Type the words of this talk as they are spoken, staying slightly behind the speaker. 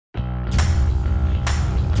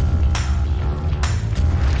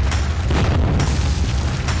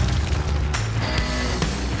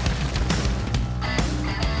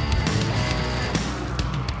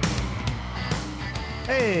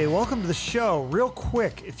welcome to the show. Real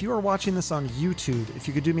quick, if you are watching this on YouTube, if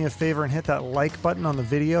you could do me a favor and hit that like button on the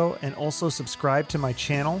video and also subscribe to my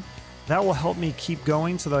channel, that will help me keep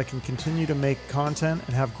going so that I can continue to make content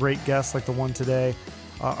and have great guests like the one today.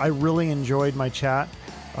 I really enjoyed my chat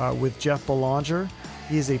with Jeff Belanger.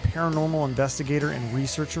 He is a paranormal investigator and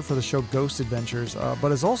researcher for the show Ghost Adventures,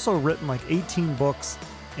 but has also written like 18 books,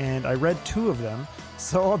 and I read 2 of them,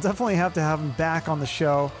 so I'll definitely have to have him back on the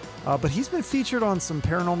show. But he's been featured on some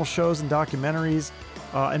paranormal shows and documentaries,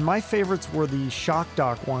 and my favorites were the Shock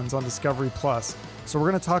Doc ones on Discovery Plus. So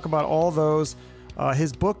we're going to talk about all those.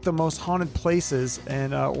 His book, The Most Haunted Places,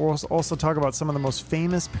 and we'll also talk about some of the most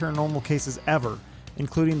famous paranormal cases ever,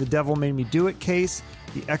 including the Devil Made Me Do It case,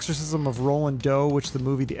 the exorcism of Roland Doe, which the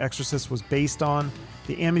movie The Exorcist was based on,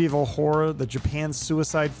 the Amityville Horror, the Japan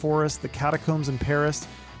Suicide Forest, the Catacombs in Paris,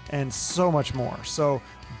 and so much more. So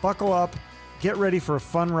buckle up, get ready for a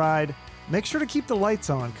fun ride. Make sure to keep the lights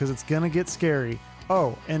on because it's going to get scary.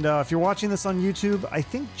 Oh, and if you're watching this on YouTube, I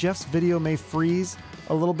think Jeff's video may freeze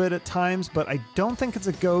a little bit at times, but I don't think it's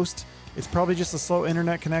a ghost. It's probably just a slow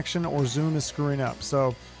internet connection or Zoom is screwing up.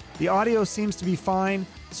 So the audio seems to be fine.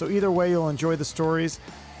 So either way, you'll enjoy the stories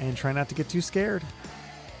and try not to get too scared.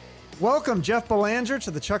 Welcome, Jeff Belanger,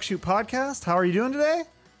 to the Chuck Shoot Podcast. How are you doing today?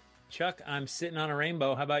 Chuck, I'm sitting on a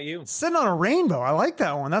rainbow. How about you? Sitting on a rainbow. I like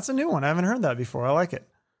that one. That's a new one. I haven't heard that before. I like it.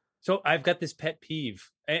 So I've got this pet peeve,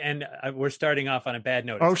 and we're starting off on a bad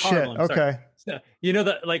note. Oh, shit. Okay. So, you know,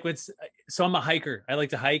 so I'm a hiker. I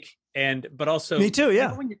like to hike, but also me too.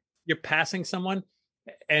 Yeah. When you're passing someone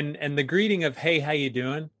and the greeting of, "Hey, how you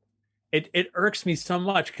doing?" It irks me so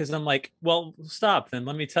much because I'm like, well, stop. Then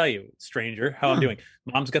let me tell you, stranger, how I'm doing.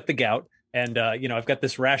 Mom's got the gout, and I've got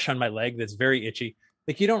this rash on my leg that's very itchy.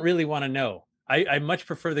 Like, you don't really want to know. I much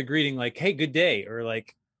prefer the greeting, like, "Hey, good day," or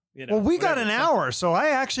like, well, we got an hour, so I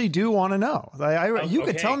actually do want to know. You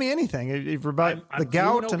could tell me anything about the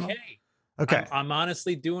gout. Okay. Okay. I'm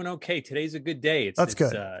honestly doing okay. Today's a good day. That's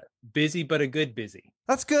good. Busy, but a good busy.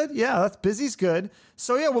 That's good. Yeah, that's busy's good.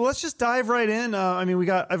 So yeah, well, let's just dive right in.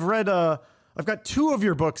 I've got 2 of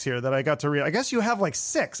your books here that I got to read. I guess you have like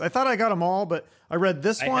 6. I thought I got them all, but I read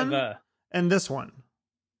this one and this one.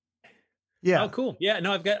 Yeah. Oh, cool. Yeah.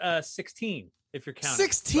 No, I've got 16 if you're counting.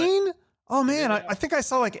 16? Oh man, I think I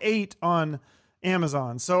saw like 8 on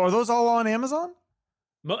Amazon. So are those all on Amazon?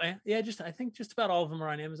 Well, yeah, I think just about all of them are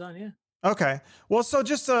on Amazon. Yeah. we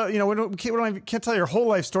can't tell your whole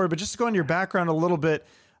life story, but just to go into your background a little bit,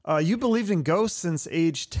 you believed in ghosts since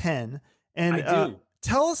age 10. And I do.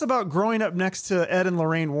 Tell us about growing up next to Ed and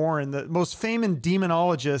Lorraine Warren, the most famous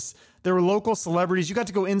demonologists. They were local celebrities. You got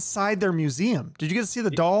to go inside their museum. Did you get to see the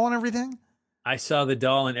doll and everything? I saw the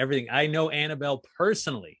doll and everything. I know Annabelle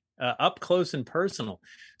personally, up close and personal.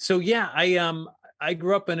 So yeah, I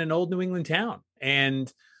grew up in an old New England town,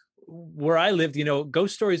 and where I lived,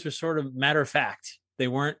 ghost stories were sort of matter of fact. They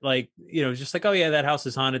weren't like, just like, oh yeah, that house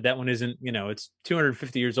is haunted. That one isn't, it's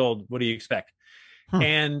 250 years old. What do you expect?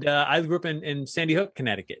 And I grew up in Sandy Hook,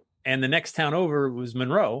 Connecticut. And the next town over was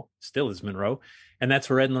Monroe, still is Monroe. And that's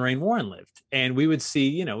where Ed and Lorraine Warren lived. And we would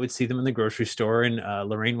see, we'd see them in the grocery store. And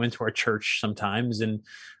Lorraine went to our church sometimes. And,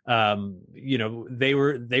 they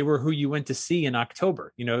were who you went to see in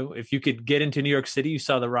October. If you could get into New York City, you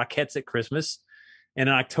saw the Rockettes at Christmas. And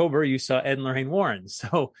in October, you saw Ed and Lorraine Warren.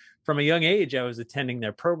 So from a young age, I was attending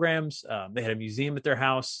their programs. They had a museum at their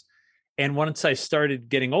house. And once I started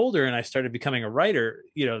getting older and I started becoming a writer,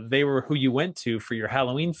 they were who you went to for your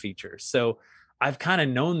Halloween feature. So I've kind of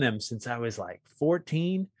known them since I was like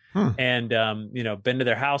 14 and, been to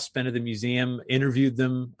their house, been to the museum, interviewed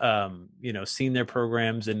them, seen their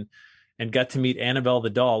programs and got to meet Annabelle the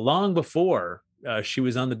doll long before she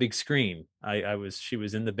was on the big screen. She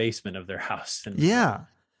was in the basement of their house. And yeah.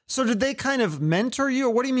 So did they kind of mentor you,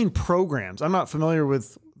 or what do you mean programs? I'm not familiar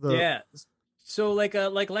with the. Yeah. So like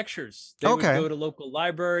lectures, they would go to local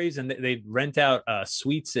libraries and they'd rent out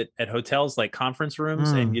suites at hotels, like conference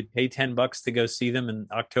rooms, and you'd pay $10 to go see them in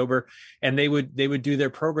October. And they would do their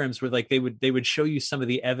programs where like they would show you some of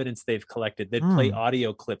the evidence they've collected. They'd play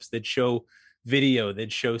audio clips, they'd show video,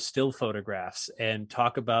 they'd show still photographs and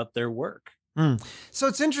talk about their work. So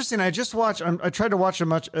it's interesting. I tried to watch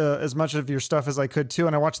as much of your stuff as I could too.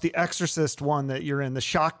 And I watched the Exorcist one that you're in, the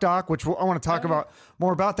Shock Doc, which I want to talk about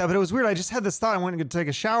more about that. But it was weird. I just had this thought. I went to take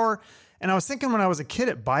a shower and I was thinking when I was a kid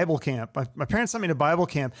at Bible camp, my parents sent me to Bible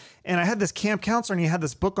camp and I had this camp counselor and he had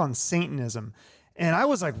this book on Satanism. And I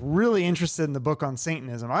was like really interested in the book on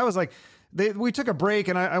Satanism. I was like, we took a break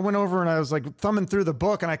and I went over and I was like thumbing through the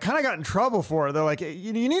book and I kind of got in trouble for it. They're like,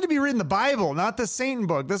 you need to be reading the Bible, not the Satan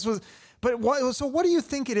book. But what do you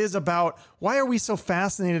think it is about? Why are we so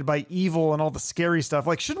fascinated by evil and all the scary stuff?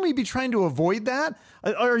 Like, shouldn't we be trying to avoid that?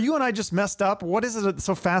 Are you and I just messed up? What is it that's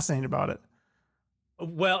so fascinating about it?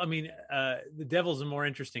 Well, I mean, the devil's a more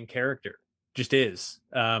interesting character, just is.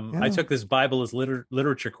 I Yeah. took this Bible as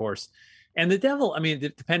literature course, and the devil. I mean,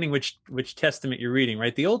 depending which testament you're reading,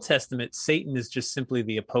 right? The Old Testament, Satan is just simply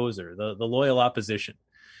the opposer, the loyal opposition,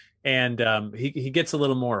 and he gets a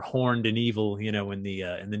little more horned and evil, in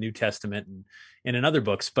the New Testament and in other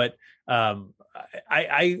books. But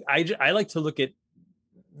I like to look at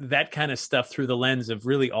that kind of stuff through the lens of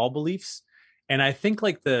really all beliefs. And I think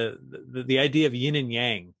like the idea of yin and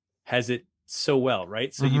yang has it so well,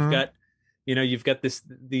 right? So Mm-hmm. you've got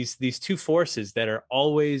these two forces that are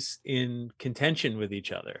always in contention with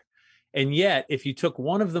each other. And yet, if you took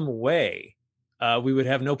one of them away, we would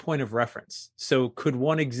have no point of reference. So could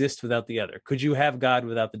one exist without the other? Could you have God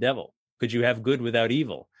without the devil? Could you have good without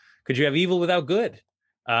evil? Could you have evil without good?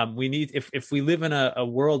 We need, if we live in a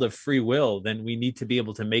world of free will, then we need to be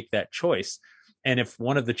able to make that choice. And if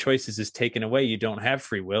one of the choices is taken away, you don't have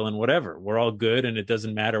free will, and whatever. We're all good and it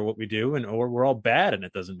doesn't matter what we do, or we're all bad and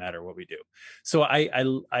it doesn't matter what we do. So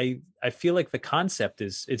I feel like the concept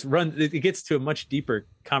it gets to a much deeper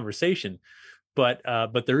conversation, but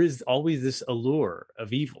there is always this allure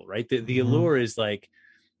of evil, right? The Mm-hmm. allure is like,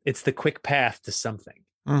 it's the quick path to something,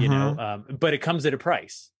 Mm-hmm. but it comes at a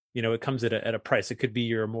price. It comes at a price. It could be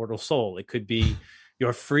your immortal soul. It could be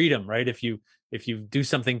your freedom, right? If you do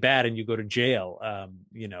something bad and you go to jail,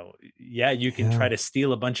 you can Yeah. try to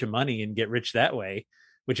steal a bunch of money and get rich that way,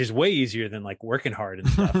 which is way easier than like working hard and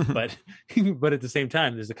stuff. But but at the same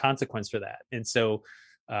time, there's a consequence for that. And so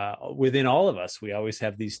within all of us, we always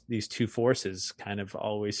have these two forces kind of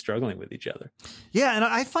always struggling with each other. Yeah, and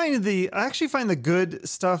I actually find the good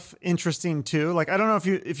stuff interesting too. Like, I don't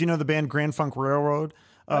know if you know the band Grand Funk Railroad.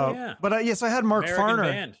 Oh yeah, But yes, I had Mark American Farner.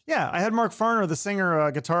 band. Yeah, I had Mark Farner, the singer,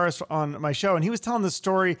 guitarist, on my show, and he was telling this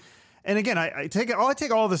story. And again, I take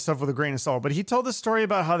all this stuff with a grain of salt. But he told this story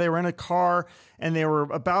about how they were in a car and they were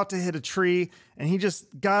about to hit a tree, and he just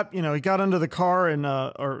got he got under the car and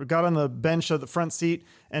or got on the bench of the front seat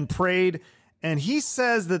and prayed. And he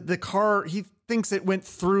says that he thinks it went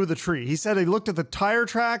through the tree. He said he looked at the tire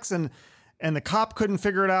tracks and the cop couldn't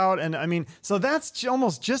figure it out. And I mean, so that's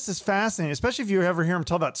almost just as fascinating, especially if you ever hear him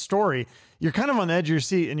tell that story. You're kind of on the edge of your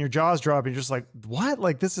seat and your jaws drop. And you're just like, what?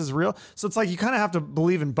 Like, this is real? So it's like you kind of have to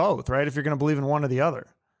believe in both, right? If you're going to believe in one or the other.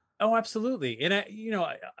 Oh, absolutely. And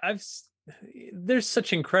I've there's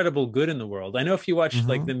such incredible good in the world. I know if you watch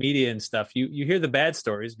like Mm-hmm. the media and stuff, you hear the bad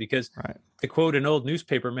stories because, Right. to quote an old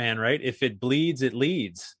newspaper man, right? If it bleeds, it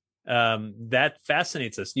leads. That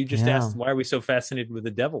fascinates us. You just Yeah. asked, why are we so fascinated with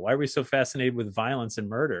the devil? Why are we so fascinated with violence and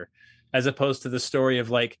murder, as opposed to the story of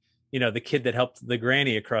like, the kid that helped the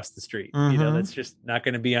granny across the street? Mm-hmm. That's just not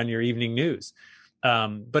going to be on your evening news.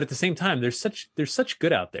 But at the same time, there's such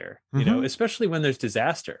good out there, Mm-hmm. especially when there's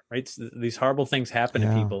disaster, right? So these horrible things happen to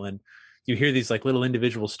Yeah. people, and you hear these like little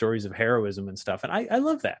individual stories of heroism and stuff. And I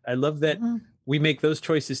love that. I love that Mm-hmm. we make those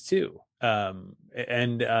choices too. I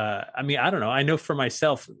mean, I don't know. I know for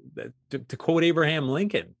myself, to quote Abraham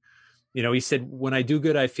Lincoln, he said, "When I do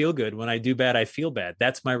good, I feel good. When I do bad, I feel bad.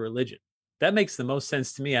 That's my religion." That makes the most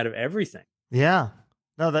sense to me out of everything. Yeah.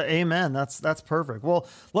 No, amen. That's perfect. Well,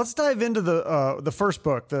 let's dive into the first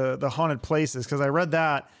book, the Haunted Places, because I read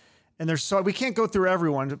that, and we can't go through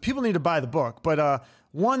everyone. People need to buy the book, but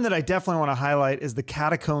one that I definitely want to highlight is the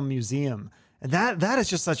Catacomb Museum. And that is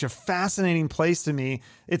just such a fascinating place to me.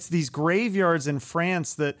 It's these graveyards in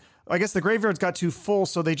France that, I guess, the graveyards got too full,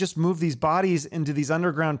 so they just moved these bodies into these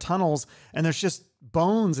underground tunnels, and there's just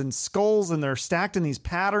bones and skulls, and they're stacked in these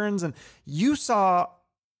patterns. And you saw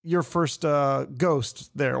your first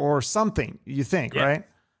ghost there, or something, you think, Yeah. right?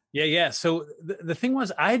 Yeah. So the thing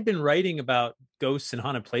was, I had been writing about ghosts and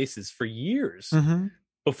haunted places for years Mm-hmm.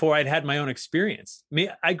 before I'd had my own experience. I mean,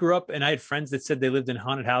 I grew up and I had friends that said they lived in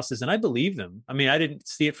haunted houses, and I believed them. I mean, I didn't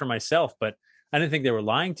see it for myself, but I didn't think they were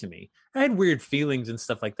lying to me. I had weird feelings and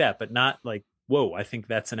stuff like that, but not like, whoa, I think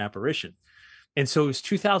that's an apparition. And so it was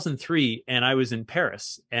 2003, and I was in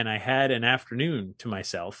Paris, and I had an afternoon to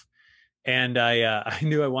myself, and I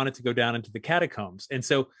knew I wanted to go down into the catacombs. And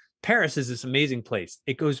so Paris is this amazing place.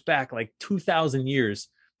 It goes back like 2,000 years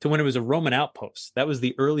to when it was a Roman outpost. That was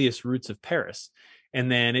the earliest roots of Paris.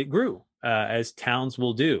 And then it grew, as towns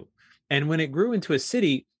will do. And when it grew into a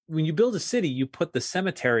city, when you build a city, you put the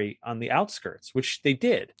cemetery on the outskirts, which they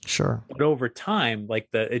did. Sure. But over time, like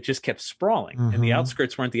it just kept sprawling, and the Mm-hmm.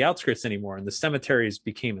 outskirts weren't the outskirts anymore, and the cemeteries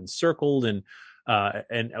became encircled, and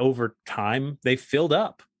over time they filled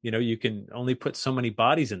up. You can only put so many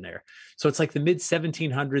bodies in there. So it's like the mid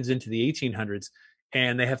 1700s into the 1800s,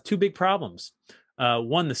 and they have two big problems.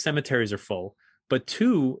 One, the cemeteries are full, but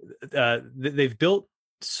two, they've built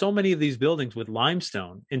so many of these buildings with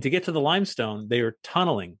limestone, and to get to the limestone, they are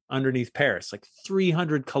tunneling underneath Paris, like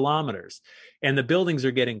 300 kilometers, and the buildings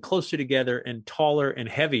are getting closer together and taller and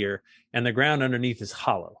heavier, and the ground underneath is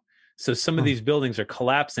hollow. So some of these buildings are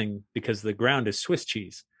collapsing because the ground is Swiss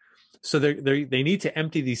cheese. So they need to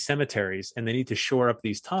empty these cemeteries, and they need to shore up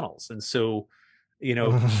these tunnels. And so,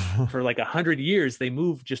 for like 100 years, they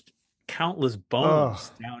move just countless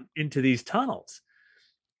bones down into these tunnels.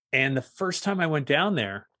 And the first time I went down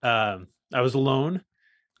there, I was alone,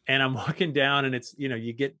 and I'm walking down, and it's,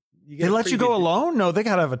 you get they let you go alone? No, they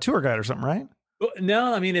gotta have a tour guide or something, right?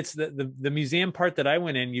 No, I mean, it's the museum part that I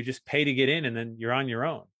went in. You just pay to get in, and then you're on your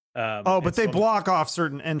own. But they block off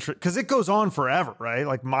certain entrance because it goes on forever, right?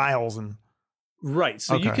 Like miles and right.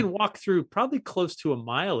 So you can walk through probably close to a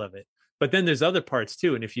mile of it, but then there's other parts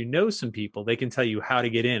too. And if you know some people, they can tell you how to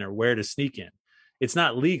get in or where to sneak in. It's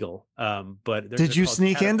not legal, but did you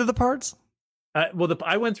sneak into the parts? Well,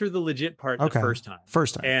 I went through the legit part the first time.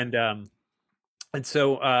 And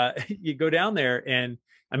so you go down there, and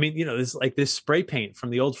I mean, there's like this spray paint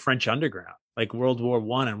from the old French underground, like World War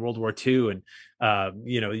I and World War II, and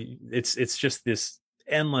it's just this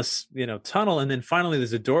endless tunnel, and then finally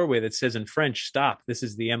there's a doorway that says in French, "Stop. This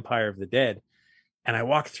is the Empire of the Dead." And I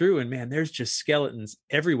walk through, and man, there's just skeletons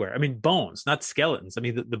everywhere. I mean, bones, not skeletons. I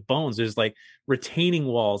mean, the bones, there's like retaining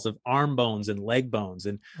walls of arm bones and leg bones,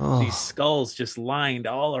 and these skulls just lined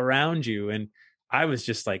all around you. And I was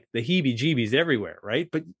just like the heebie-jeebies everywhere, right?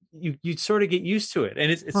 But you sort of get used to it.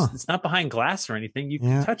 And it's not behind glass or anything. You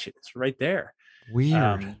can touch it. It's right there.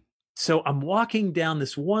 Weird. So I'm walking down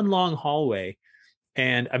this one long hallway,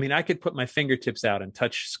 and I mean, I could put my fingertips out and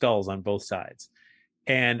touch skulls on both sides.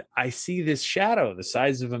 And I see this shadow the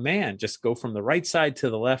size of a man just go from the right side to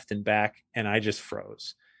the left and back. And I just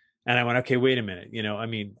froze. And I went, okay, wait a minute. I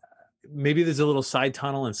mean, maybe there's a little side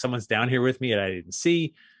tunnel and someone's down here with me and I didn't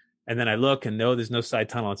see. And then I look, and no, there's no side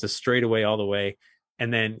tunnel. It's a straightaway all the way.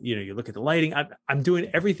 And then, you look at the lighting. I'm doing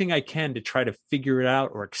everything I can to try to figure it out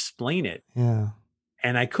or explain it. Yeah.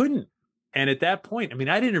 And I couldn't. And at that point, I mean,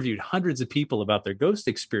 I'd interviewed hundreds of people about their ghost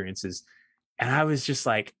experiences. And I was just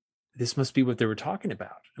like, this must be what they were talking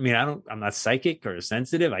about. I mean, I'm not psychic or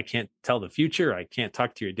sensitive. I can't tell the future. I can't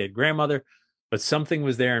talk to your dead grandmother, but something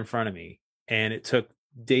was there in front of me, and it took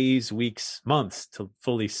days, weeks, months to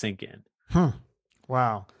fully sink in.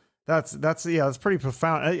 Wow. That's pretty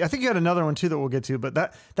profound. I think you had another one too that we'll get to, but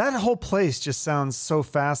that whole place just sounds so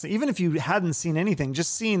fascinating. Even if you hadn't seen anything,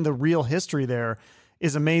 just seeing the real history there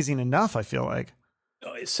is amazing enough, I feel like.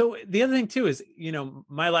 So the other thing too is,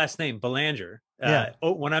 my last name, Belanger.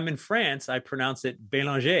 When I'm in France, I pronounce it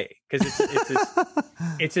Belanger because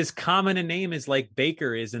it's as common a name as like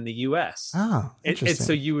Baker is in the U.S. Oh, interesting.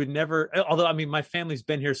 So you would never, although I mean, my family's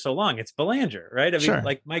been here so long, it's Belanger, right? I mean,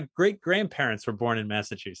 like my great grandparents were born in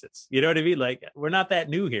Massachusetts. You know what I mean? Like we're not that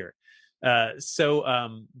new here.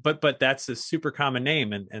 But that's a super common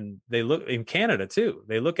name, and they look in Canada too.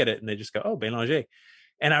 They look at it and they just go, "Oh, Belanger."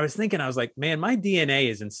 And I was like, man, my DNA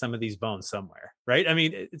is in some of these bones somewhere, right? I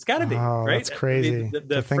mean, it's got to be, right? That's crazy. I mean,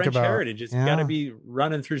 the French heritage has got to be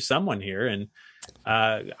running through someone here. And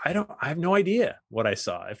I have no idea what I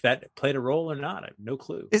saw, if that played a role or not. I have no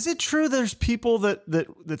clue. Is it true there's people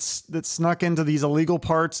that snuck into these illegal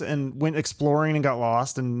parts and went exploring and got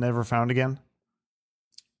lost and never found again?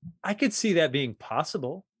 I could see that being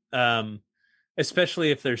possible,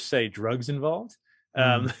 especially if there's, say, drugs involved,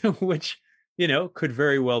 which, could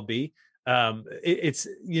very well be. It's,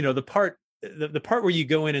 the part where you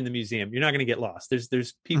go in the museum, you're not going to get lost.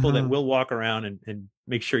 There's people that will walk around and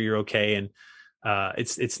make sure you're okay. And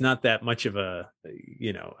it's not that much of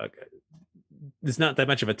there's not that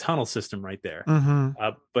much of a tunnel system right there,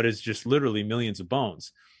 but it's just literally millions of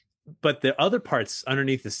bones. But the other parts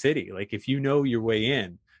underneath the city, like if you know your way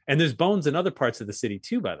in, and there's bones in other parts of the city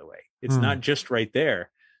too, by the way, it's not just right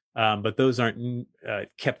there. But those aren't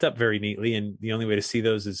kept up very neatly, and the only way to see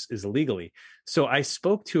those is illegally. So I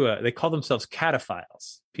spoke to they call themselves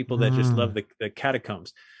cataphiles, people that just love the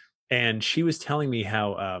catacombs. And she was telling me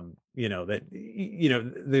how,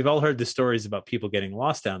 they've all heard the stories about people getting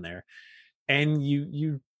lost down there.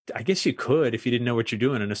 And I guess you could, if you didn't know what you're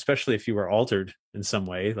doing, and especially if you were altered in some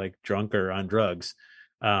way, like drunk or on drugs.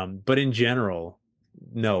 But in general,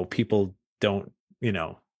 no, people don't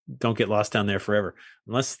get lost down there forever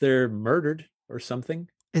unless they're murdered or something.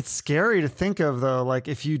 It's scary to think of, though. Like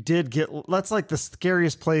if you did that's like the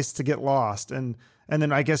scariest place to get lost. And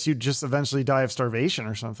then I guess you'd just eventually die of starvation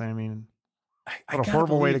or something. I mean, I What a gotta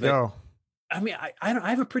horrible way to believe it. go. I mean, I don't. I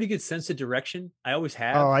have a pretty good sense of direction. I always Oh,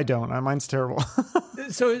 have. I don't. Mine's terrible.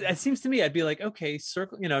 So it seems to me, I'd be like, okay,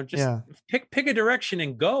 circle. Just Yeah. pick a direction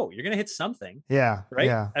and go. You're gonna hit something, Yeah. right?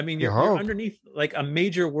 Yeah. I mean, You you're hope. underneath like a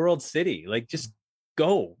major world city. Like just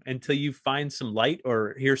go until you find some light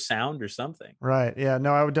or hear sound or something. Right. Yeah.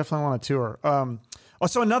 No, I would definitely want a tour.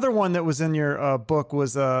 Also, another one that was in your book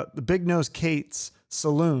was the Big Nose Kate's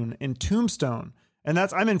Saloon in Tombstone, and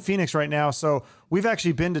I'm in Phoenix right now, so we've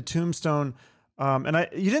actually been to Tombstone. And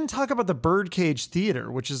you didn't talk about the Birdcage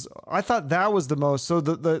Theater, which is I thought that was the most. So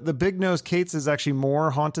the Big Nose Kate's is actually more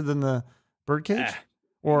haunted than the Birdcage, Ah,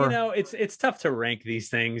 or it's tough to rank these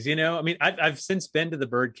things. I mean, I've since been to the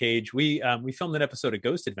Birdcage. We filmed an episode of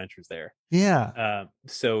Ghost Adventures there. yeah,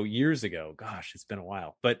 So years ago. Gosh, it's been a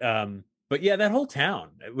while. But yeah, that whole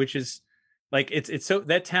town, which is like it's so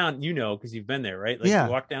that town, because you've been there, right? Like you yeah.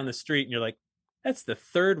 walk down the street and you're like, that's the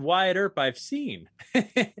third Wyatt Earp I've seen.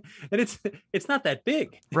 And it's not that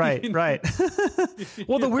big. Right, right.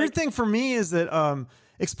 Well, the You're weird like, thing for me is that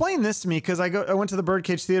explain this to me because I went to the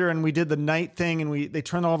Birdcage Theater and we did the night thing and they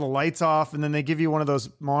turned all the lights off and then they give you one of those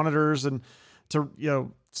monitors and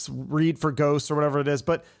to read for ghosts or whatever it is.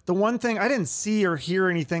 But the one thing I didn't see or hear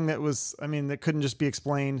anything that couldn't just be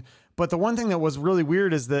explained. But the one thing that was really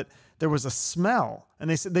weird is that there was a smell, and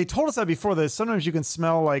they told us that before, that sometimes you can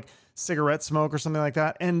smell like cigarette smoke or something like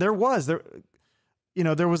that. And there was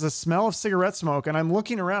a smell of cigarette smoke, and I'm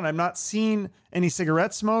looking around. I'm not seeing any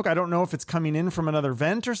cigarette smoke. I don't know if it's coming in from another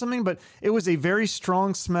vent or something, but it was a very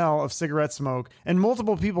strong smell of cigarette smoke, and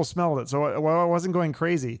multiple people smelled it. So I wasn't going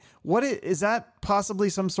crazy. Is that possibly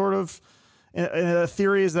some sort of a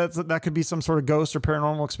theory? Is that could be some sort of ghost or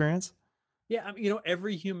paranormal experience? yeah, I mean,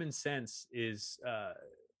 every human sense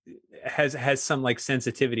has some like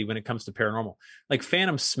sensitivity when it comes to paranormal. Like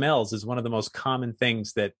phantom smells is one of the most common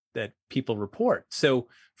things that people report. So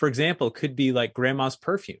for example, it could be like grandma's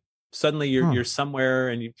perfume. Suddenly you're somewhere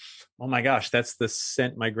and oh my gosh, that's the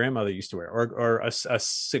scent my grandmother used to wear, or a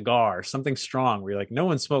cigar, something strong where you're like, no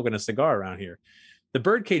one's smoking a cigar around here. The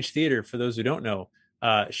Birdcage Theater, for those who don't know,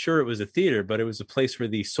 sure, it was a theater, but it was a place where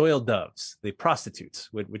the soil doves, the prostitutes,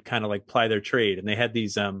 would kind of like ply their trade, and they had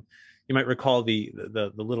these you might recall the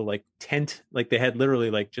little like tent, like they had literally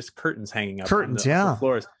like just curtains hanging up on Curtains, the upper yeah.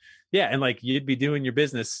 floors. Yeah, and like you'd be doing your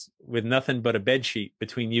business with nothing but a bed sheet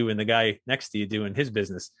between you and the guy next to you doing his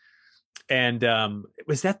business. And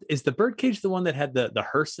is the Birdcage the one that had the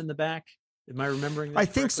hearse in the back? Am I remembering that I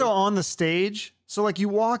think so, correctly? on the stage. So like you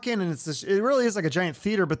walk in and it really is like a giant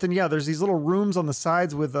theater, but then yeah, there's these little rooms on the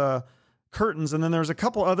sides with curtains, and then there's a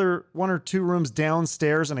couple other one or two rooms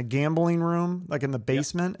downstairs and a gambling room like in the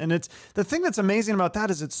basement. Yep. And it's the thing that's amazing about that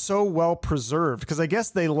is it's so well preserved, because I guess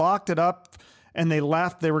they locked it up and they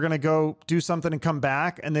left. They were going to go do something and come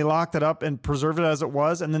back, and they locked it up and preserved it as it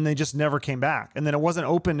was, and then they just never came back. And then it wasn't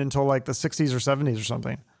opened until like the 60s or 70s or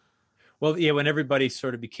something. Well, yeah, when everybody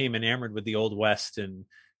sort of became enamored with the Old West and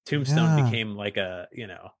Tombstone Yeah. became like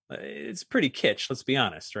it's pretty kitsch, let's be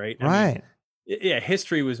honest, right? I mean, Right. yeah,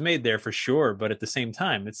 history was made there for sure, but at the same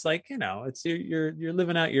time, it's like, it's you're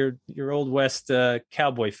living out your Old West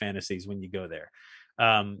cowboy fantasies when you go there.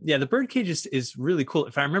 Yeah, the Birdcage is really cool.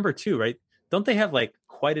 If I remember too, right? Don't they have like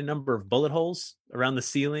quite a number of bullet holes around the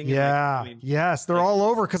ceiling? Yeah. And, like, I mean, Yes. They're like, all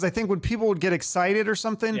over. Cause I think when people would get excited or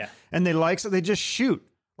something yeah, and they like, so they just shoot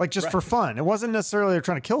like just right, for fun. It wasn't necessarily they're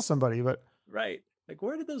trying to kill somebody, but right. Like,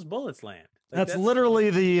 where did those bullets land? Like, that's literally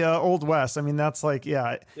the Old West. I mean, that's like,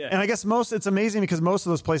 yeah. yeah, And I guess it's amazing because most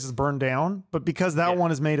of those places burned down, but because that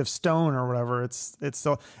one is made of stone or whatever, it's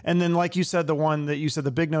still, and then like you said, the one that you said,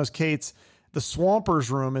 the Big Nose Kate's, the Swampers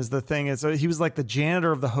room is the thing. He was like the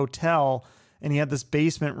janitor of the hotel, and he had this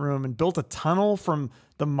basement room and built a tunnel from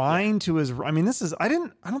the mine to his, I mean, I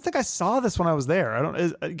don't think I saw this when I was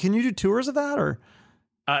there. Can you do tours of that or?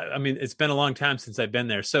 I mean, it's been a long time since I've been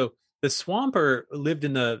there. So the Swamper lived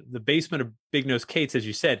in the basement of Big Nose Kate's, as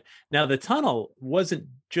you said. Now, the tunnel wasn't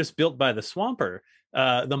just built by the Swamper.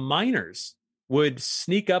 The miners would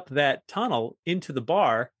sneak up that tunnel into the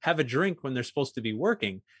bar, have a drink when they're supposed to be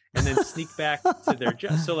working, and then sneak back to their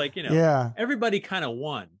job. So, like, Yeah. everybody kind of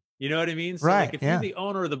won. You know what I mean? So, Right. like, if Yeah. you're the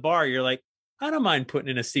owner of the bar, you're like, I don't mind putting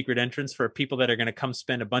in a secret entrance for people that are going to come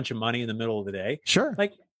spend a bunch of money in the middle of the day. Sure.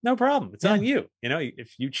 Like, no problem. It's Yeah. on you.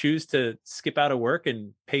 If you choose to skip out of work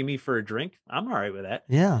and pay me for a drink, I'm all right with that.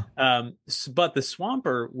 Yeah. But the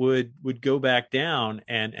Swamper would go back down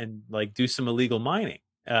and like do some illegal mining.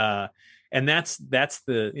 And that's that's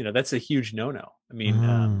a huge no-no. I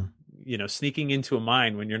mean, sneaking into a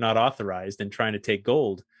mine when you're not authorized and trying to take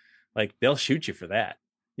gold, like they'll shoot you for that.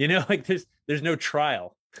 Like there's no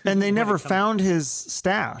trial. And they never found his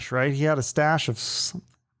stash, right? He had a stash of something.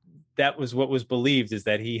 That was what was believed, is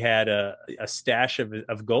that he had a stash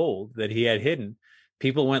of gold that he had hidden.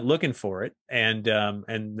 People went looking for it, and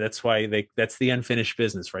that's why that's the unfinished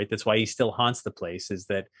business, right? That's why he still haunts the place, is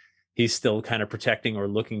that he's still kind of protecting or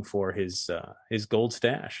looking for his gold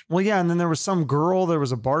stash. Well, yeah, and then there was some girl, there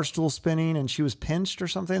was a bar stool spinning and she was pinched or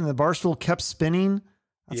something, and the bar stool kept spinning.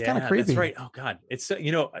 That's kind of creepy. That's right. Oh God. It's,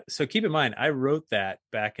 so keep in mind, I wrote that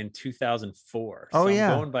back in 2004. Oh, so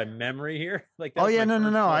yeah. I'm going by memory here. Like, oh yeah,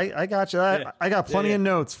 no. I got you. I got plenty of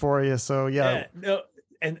notes for you. So yeah. No.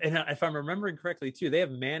 And if I'm remembering correctly too, they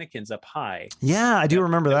have mannequins up high. Yeah, I do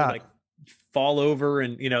remember that. Like fall over,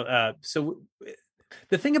 and so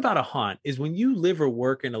the thing about a haunt is when you live or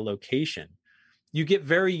work in a location, you get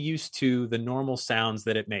very used to the normal sounds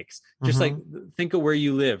that it makes. Just like think of where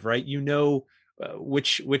you live, right?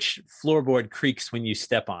 Which floorboard creaks when you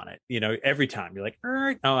step on it. Every time you're like,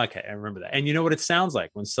 oh, okay, I remember that. And you know what it sounds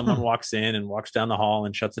like when someone walks in and walks down the hall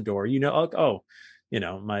and shuts the door.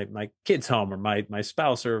 My kid's home, or my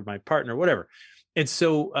spouse, or my partner, whatever. And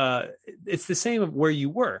so it's the same of where you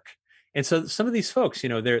work. And so some of these folks,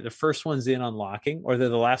 they're the first ones in on locking, or they're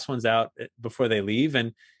the last ones out before they leave.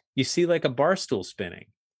 And you see like a bar stool spinning,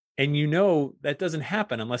 and that doesn't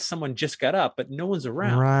happen unless someone just got up, but no one's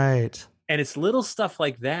around. Right. And it's little stuff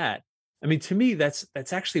like that. I mean, to me, that's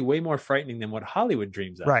actually way more frightening than what Hollywood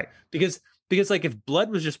dreams of. Right. Because like if blood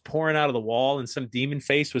was just pouring out of the wall and some demon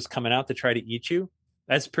face was coming out to try to eat you,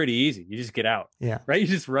 that's pretty easy. You just get out. Yeah. Right. You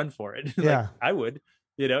just run for it. Yeah. Like, I would.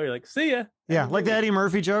 You're like, see ya. Yeah, like the Eddie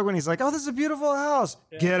Murphy joke when he's like, "Oh, this is a beautiful house.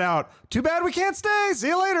 Yeah. Get out. Too bad we can't stay. See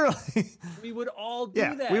you later." We would all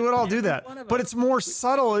do that. We would all do that. But it's more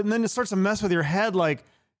subtle, and then it starts to mess with your head. Like,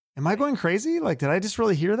 am I going crazy? Like, did I just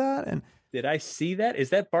really hear that? And did I see that?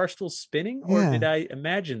 Is that bar stool spinning, or did I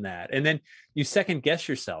imagine that? And then you second guess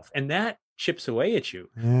yourself, and that chips away at you.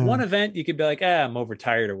 Yeah. One event, you could be like, I'm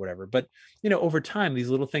overtired or whatever. But over time, these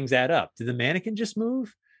little things add up. Did the mannequin just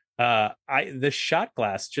move? The shot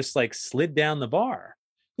glass just like slid down the bar,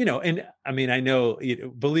 and I mean, I know,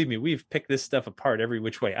 believe me, we've picked this stuff apart every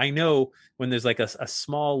which way. I know when there's like a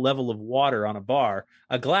small level of water on a bar,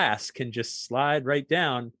 a glass can just slide right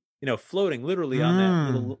down, floating literally on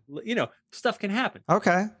that little, stuff can happen.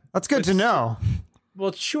 Okay. That's good to know.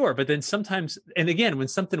 Well, sure. But then sometimes, and again, when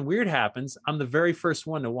something weird happens, I'm the very first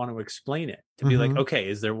one to want to explain it, to be like, okay,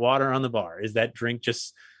 is there water on the bar? Is that drink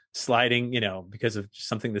just sliding, because of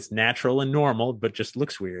something that's natural and normal, but just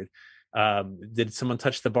looks weird? Did someone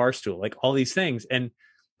touch the bar stool? Like all these things. And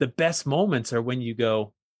the best moments are when you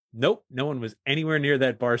go, nope, no one was anywhere near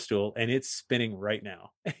that bar stool and it's spinning right now.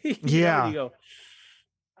 Yeah. You go,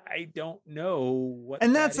 I don't know what.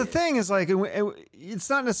 And that's the thing, is like, it's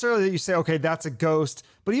not necessarily that you say, okay, that's a ghost,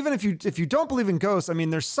 but even if you don't believe in ghosts, I mean,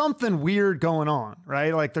 there's something weird going on,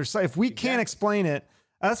 right? Like if we can't explain it.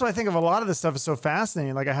 That's why I think of a lot of this stuff is so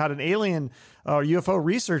fascinating. Like I had an alien UFO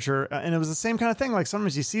researcher, and it was the same kind of thing. Like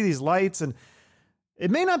sometimes you see these lights, and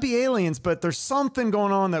it may not be aliens, but there's something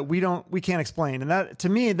going on that we can't explain. And that, to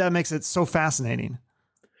me, that makes it so fascinating.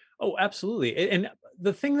 Oh, absolutely. And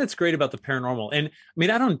the thing that's great about the paranormal, and I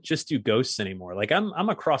mean, I don't just do ghosts anymore. Like I'm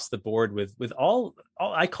across the board with all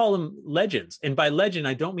I call them legends. And by legend,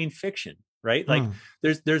 I don't mean fiction, right? Like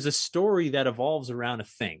there's a story that evolves around a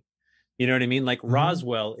thing. You know what I mean? Like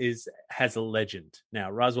Roswell has a legend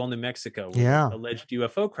now. Roswell, New Mexico, alleged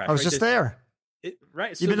UFO crash. I was just there.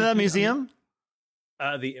 Right. You been to that museum?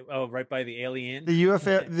 Right by the alien. The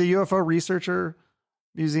UFO researcher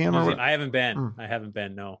museum. I haven't been. I haven't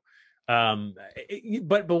been. No.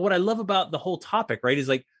 But what I love about the whole topic, right, is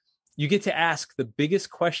like you get to ask the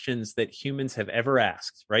biggest questions that humans have ever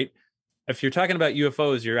asked, right? If you're talking about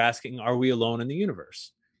UFOs, you're asking, are we alone in the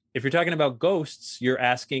universe? If you're talking about ghosts, you're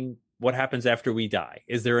asking, what happens after we die?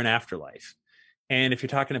 Is there an afterlife? And if you're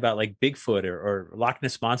talking about like Bigfoot or Loch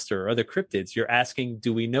Ness Monster or other cryptids, you're asking,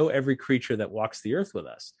 do we know every creature that walks the earth with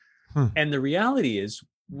us? And the reality is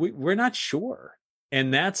we're not sure.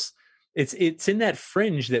 And it's in that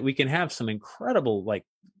fringe that we can have some incredible like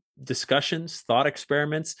discussions, thought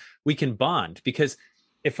experiments. We can bond, because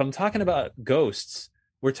if I'm talking about ghosts,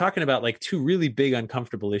 we're talking about like two really big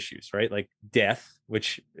uncomfortable issues, right? Like death,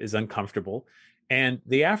 which is uncomfortable, and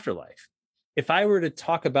the afterlife. If I were to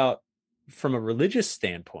talk about from a religious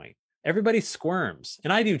standpoint, everybody squirms,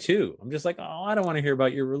 and I do too. I'm just like, oh, I don't want to hear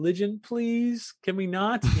about your religion, please. Can we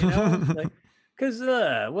not? Like, because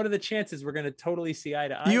what are the chances we're going to totally see eye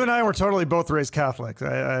to eye? You and I were totally both raised Catholics.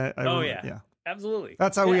 Yeah, absolutely.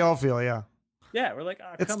 That's how we all feel. Yeah. Yeah, we're like,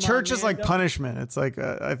 oh, it's church is like punishment. It's like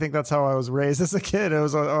I think that's how I was raised as a kid. It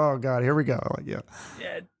was like, oh God, here we go. Like, yeah,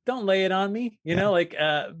 don't lay it on me,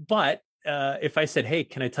 but if I said, hey,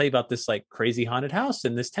 can I tell you about this like crazy haunted house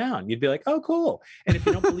in this town? You'd be like, oh, cool. And if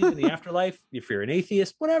you don't believe in the afterlife, if you're an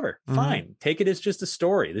atheist, whatever, fine. Take it as just a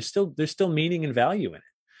story. There's still meaning and value in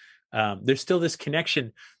it. There's still this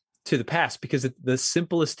connection to the past, because the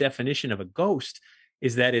simplest definition of a ghost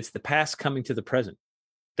is that it's the past coming to the present.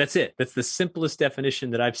 That's it. That's the simplest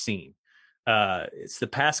definition that I've seen. It's the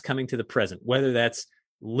past coming to the present, whether that's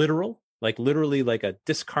literal, like literally like a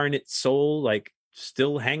discarnate soul, like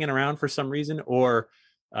still hanging around for some reason, or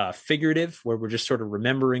figurative, where we're just sort of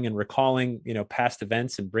remembering and recalling, past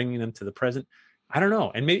events and bringing them to the present. I don't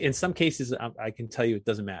know. And maybe in some cases, I can tell you it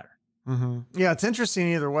doesn't matter. Yeah, it's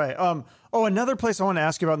interesting either way. Another place I want to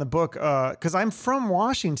ask you about in the book, because I'm from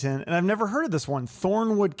Washington and I've never heard of this one,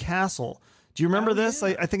 Thornwood Castle. Do you remember this?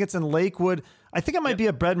 Yeah. I think it's in Lakewood. I think it might be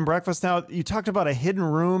a bed and breakfast now. You talked about a hidden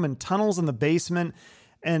room and tunnels in the basement.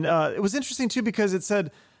 And it was interesting too, because it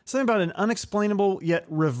said something about an unexplainable yet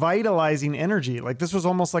revitalizing energy. Like this was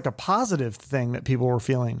almost like a positive thing that people were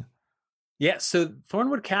feeling. Yeah. So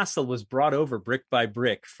Thornwood Castle was brought over brick by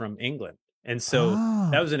brick from England. And so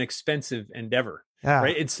that was an expensive endeavor. Yeah.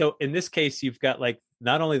 Right. And so in this case, you've got like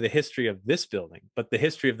not only the history of this building, but the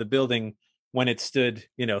history of the building when it stood,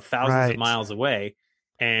 thousands of miles away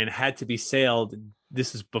and had to be sailed.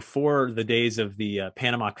 This is before the days of the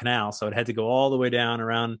Panama Canal. So it had to go all the way down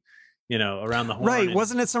around the Horn. Right.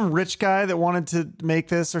 Wasn't it some rich guy that wanted to make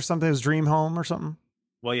this or something? His dream home or something?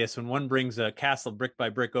 Well, yes. When one brings a castle brick by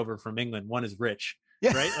brick over from England, one is rich.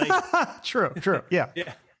 Yeah. Right. Like, true. Yeah.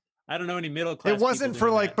 Yeah. I don't know any middle class. It wasn't for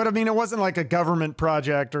like, but I mean, it wasn't like a government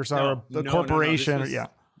project or something, a corporation. No.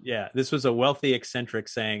 Yeah. This was a wealthy eccentric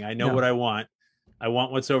saying, I know what I want. I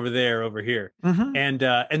want what's over there, over here. And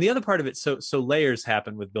the other part of it. So layers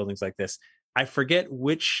happen with buildings like this. I forget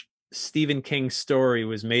which Stephen King story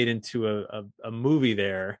was made into a movie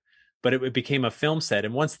there, but it became a film set.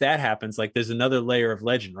 And once that happens, like there's another layer of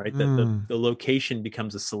legend, right? The location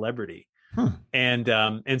becomes a celebrity.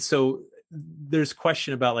 And so there's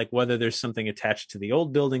question about like whether there's something attached to the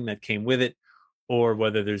old building that came with it, or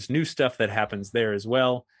whether there's new stuff that happens there as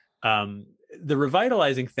well. The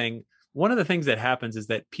revitalizing thing, one of the things that happens is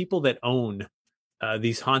that people that own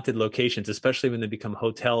these haunted locations, especially when they become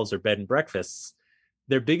hotels or bed and breakfasts,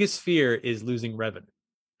 their biggest fear is losing revenue.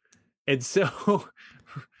 And so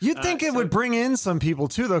you'd think it would bring in some people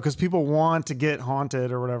too, though, because people want to get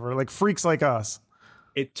haunted or whatever, like freaks like us.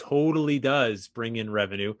 It totally does bring in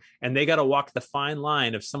revenue, and they got to walk the fine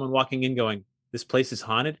line of someone walking in going, this place is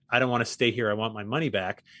haunted. I don't want to stay here. I want my money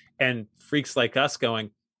back. And freaks like us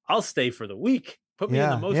going, I'll stay for the week. Put me in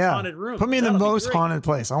the most haunted room. Put me in the most haunted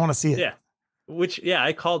place. I want to see it. Yeah.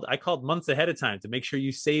 I called months ahead of time to make sure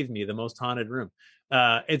you saved me the most haunted room.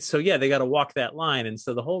 And so, they got to walk that line. And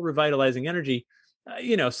so the whole revitalizing energy,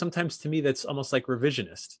 sometimes to me, that's almost like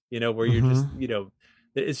revisionist, where you're just,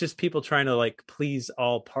 it's just people trying to like please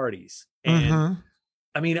all parties. And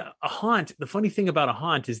I mean, a haunt, the funny thing about a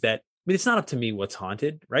haunt is that, it's not up to me what's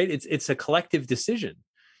haunted, right? It's a collective decision.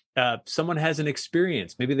 Someone has an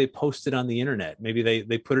experience. Maybe they post it on the internet. Maybe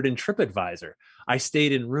they put it in TripAdvisor. I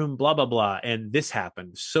stayed in room blah, blah, blah. And this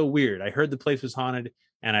happened. So weird. I heard the place was haunted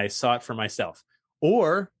and I saw it for myself.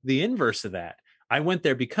 Or the inverse of that. I went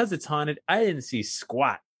there because it's haunted. I didn't see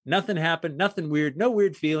squat. Nothing happened. Nothing weird. No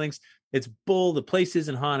weird feelings. It's bull. The place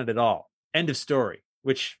isn't haunted at all. End of story,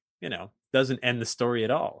 which, doesn't end the story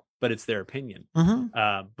at all, but it's their opinion.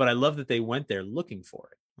 But I love that they went there looking for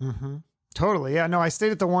it. Totally. Yeah, no, I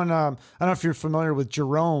stayed at the one, I don't know if you're familiar with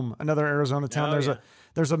Jerome, another Arizona town.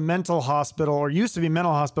 There's a mental hospital, or used to be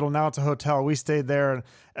mental hospital. Now it's a hotel. We stayed there.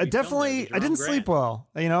 And definitely, I didn't sleep well.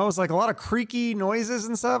 It was like a lot of creaky noises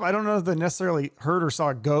and stuff. I don't know if they necessarily heard or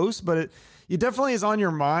saw ghosts, but it definitely is on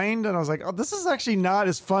your mind. And I was like, oh, this is actually not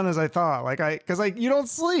as fun as I thought. Cause you don't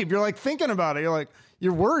sleep. You're like thinking about it. You're like,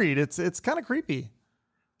 you're worried. It's kind of creepy.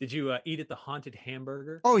 Did you eat at the Haunted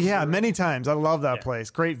Hamburger? Oh yeah, many times. I love that place.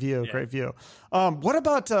 Great view, great view. What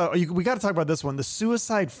about, we got to talk about this one, the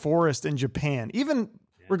Suicide Forest in Japan. Even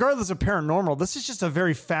regardless of paranormal, this is just a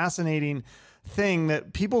very fascinating thing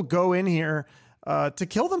that people go in here to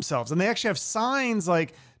kill themselves. And they actually have signs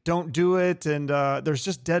like, don't do it. And there's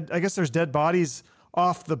just there's dead bodies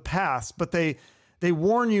off the paths, but they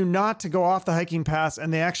warn you not to go off the hiking paths,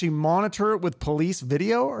 and they actually monitor it with police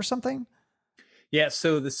video or something. Yeah,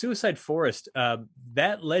 so the Suicide Forest,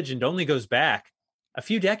 that legend only goes back a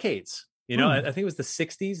few decades. I think it was the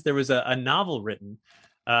 60s. There was a novel written,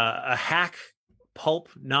 a hack pulp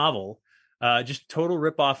novel, just total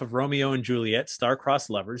ripoff of Romeo and Juliet, star-crossed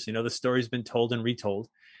lovers. The story's been told and retold.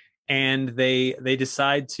 and they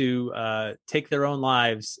decide to take their own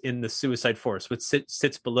lives in the suicide forest, which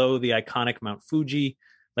sits below the iconic Mount Fuji.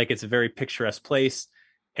 Like, it's a very picturesque place,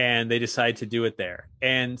 and they decide to do it there.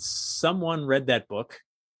 And someone read that book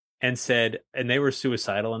and said, and they were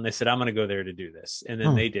suicidal, and they said, I'm going to go there to do this. And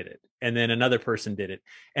then they did it. And then another person did it.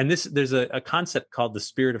 And there's a concept called the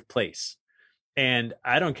spirit of place. And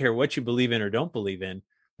I don't care what you believe in or don't believe in,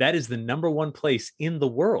 that is the number one place in the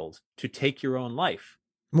world to take your own life.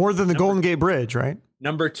 More than the Golden Gate Bridge, right?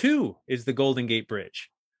 Number two is the Golden Gate Bridge.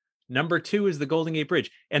 Number two is the Golden Gate Bridge.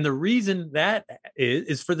 And the reason that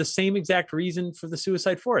is for the same exact reason for the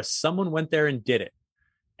suicide forest. Someone went there and did it.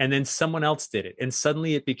 And then someone else did it. And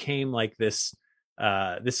suddenly it became like this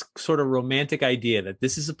sort of romantic idea that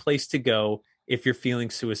this is a place to go if you're feeling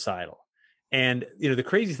suicidal. And, the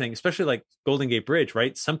crazy thing, especially like Golden Gate Bridge,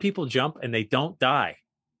 right? Some people jump and they don't die.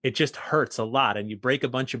 It just hurts a lot. And you break a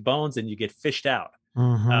bunch of bones and you get fished out.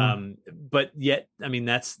 Mm-hmm. But yet, I mean,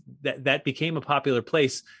 that became a popular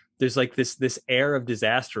place. There's like this air of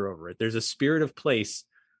disaster over it. There's a spirit of place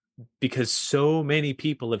because so many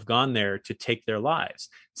people have gone there to take their lives.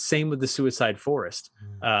 Same with the suicide forest.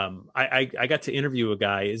 I got to interview a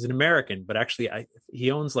guy, is an American, but actually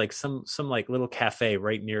he owns like some like little cafe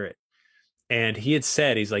right near it. And he had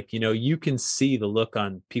said, he's like, you can see the look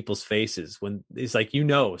on people's faces when he's like,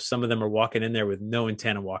 some of them are walking in there with no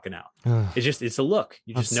intent of walking out. It's a look.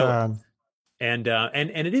 You just know sad. It.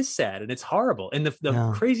 And it is sad and it's horrible. And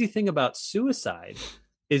the crazy thing about suicide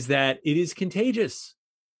is that it is contagious.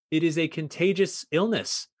 It is a contagious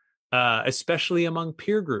illness, especially among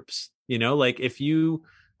peer groups. Like if you,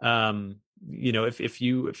 if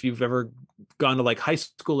you've ever gone to like high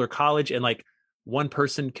school or college and like one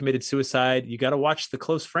person committed suicide, you got to watch the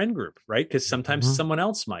close friend group, right? Because sometimes someone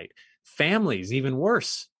else might. Families, even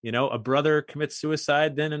worse. A brother commits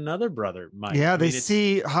suicide, then another brother might. Yeah, they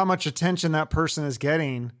see how much attention that person is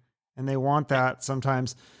getting, and they want that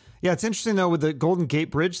sometimes. Yeah, it's interesting though with the Golden Gate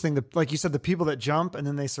Bridge thing. Like you said, the people that jump and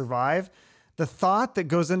then they survive. The thought that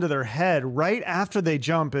goes into their head right after they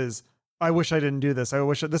jump is, "I wish I didn't do this. I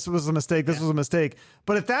wish this was a mistake. This was a mistake."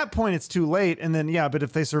 But at that point, it's too late. And then but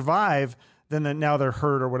if they survive, then now they're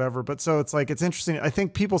hurt or whatever. But so it's like, it's interesting. I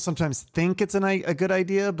think people sometimes think it's a good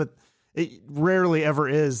idea, but it rarely ever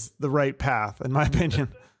is the right path, in my opinion.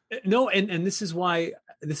 No. And this is why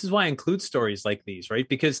I include stories like these, right?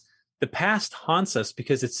 Because the past haunts us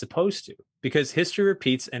because it's supposed to, because history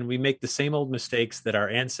repeats and we make the same old mistakes that our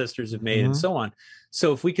ancestors have made and so on.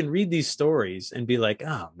 So if we can read these stories and be like,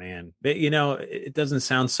 oh man, it doesn't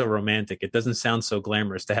sound so romantic. It doesn't sound so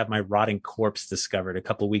glamorous to have my rotting corpse discovered a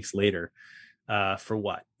couple of weeks later. For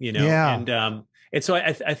what, And so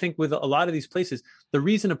I think with a lot of these places, the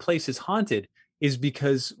reason a place is haunted is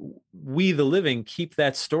because we, the living, keep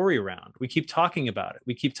that story around. We keep talking about it.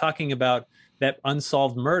 We keep talking about that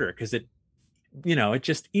unsolved murder because it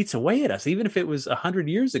just eats away at us. Even if it was 100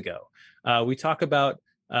 years ago, we talk about,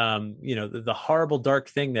 the horrible, dark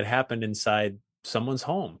thing that happened inside someone's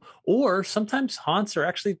home. Or sometimes haunts are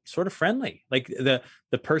actually sort of friendly. Like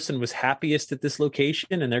the person was happiest at this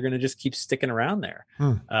location and they're going to just keep sticking around there.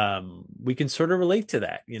 We can sort of relate to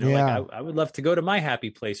that. Like I would love to go to my happy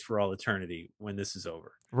place for all eternity when this is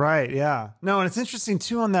over. Right. Yeah. No. And it's interesting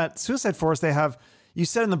too, on that suicide forest, you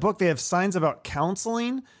said in the book, they have signs about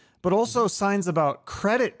counseling, but also signs about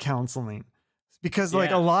credit counseling. Because like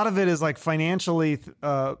a lot of it is like financially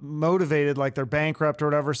motivated, like they're bankrupt or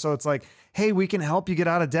whatever. So it's like, hey, we can help you get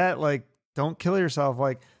out of debt. Like, don't kill yourself.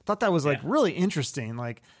 Like, thought that was like really interesting.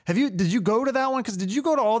 Like, did you go to that one? Because did you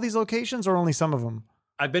go to all these locations or only some of them?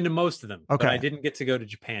 I've been to most of them. Okay. But I didn't get to go to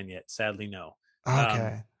Japan yet. Sadly, no.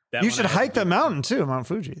 Okay. You should hike that mountain too, Mount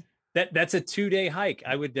Fuji. That's a 2-day hike.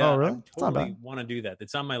 I would, really? I would totally want to do that.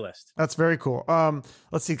 It's on my list. That's very cool.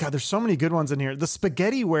 Let's see. God, there's so many good ones in here. The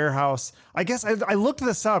Spaghetti Warehouse. I guess I looked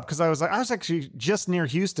this up because I was actually just near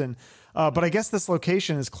Houston, but I guess this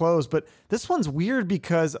location is closed. But this one's weird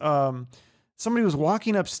because somebody was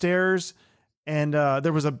walking upstairs and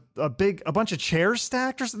there was a bunch of chairs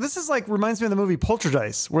stacked. This is like reminds me of the movie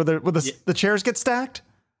Poltergeist, where the chairs get stacked.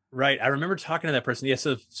 Right. I remember talking to that person. Yes.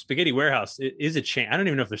 So Spaghetti Warehouse is a chain. I don't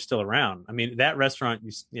even know if they're still around. I mean, that restaurant,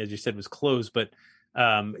 as you said, was closed, but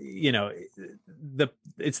it's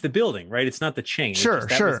the building, right? It's not the chain. Sure.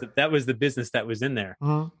 That was the business that was in there.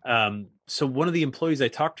 So one of the employees I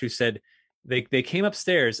talked to said they came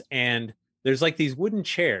upstairs and there's like these wooden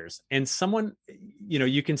chairs and someone,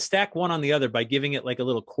 you can stack one on the other by giving it like a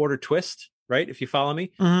little quarter twist, right? If you follow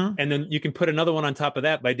me. And then you can put another one on top of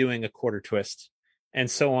that by doing a quarter twist. And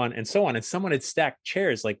so on and so on. And someone had stacked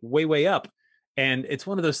chairs like way, way up. And it's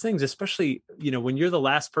one of those things, especially, when you're the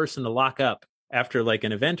last person to lock up after like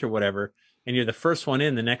an event or whatever, and you're the first one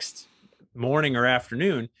in the next morning or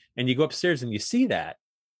afternoon, and you go upstairs and you see that,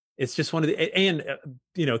 it's just one of the, and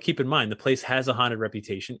you know, keep in mind the place has a haunted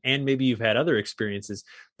reputation, and maybe you've had other experiences.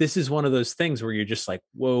 This is one of those things where you're just like,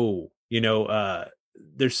 whoa, you know,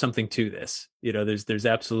 there's something to this, you know, there's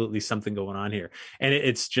absolutely something going on here. And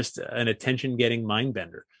it's just an attention getting mind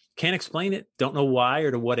bender. Can't explain it. Don't know why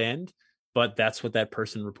or to what end, but that's what that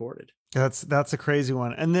person reported. That's a crazy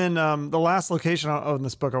one. And then the last location in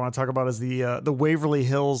this book I want to talk about is the Waverly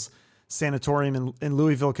Hills Sanatorium in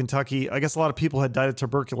Louisville, Kentucky. I guess a lot of people had died of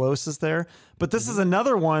tuberculosis there, but this is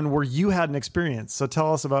another one where you had an experience. So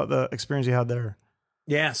tell us about the experience you had there.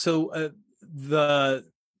 Yeah. So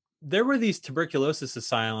there were these tuberculosis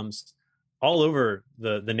asylums all over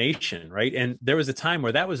the nation, right? And there was a time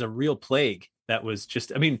where that was a real plague. That was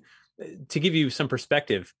just, I mean, to give you some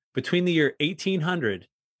perspective, between the year 1800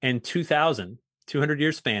 and 2000,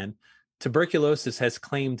 200-year span, tuberculosis has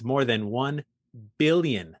claimed more than 1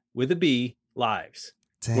 billion with a B lives.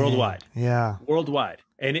 Dang. Worldwide. Yeah. Worldwide.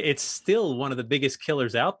 And it's still one of the biggest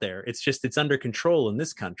killers out there. It's just, it's under control in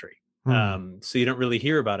this country. So you don't really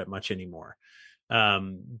hear about it much anymore.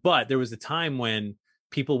 But there was a time when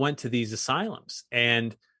people went to these asylums,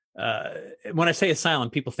 and when I say asylum,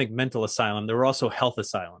 people think mental asylum. There were also health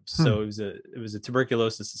asylums. So it was a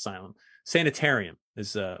tuberculosis asylum. Sanitarium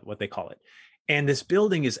is what they call it. And this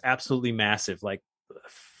building is absolutely massive, like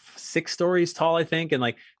 6 stories tall, I think. And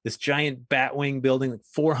like this giant batwing building, like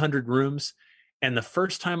 400 rooms. And the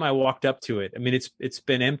first time I walked up to it, I mean, it's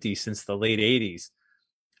been empty since the late 80s.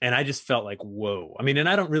 And I just felt like, whoa. I mean, and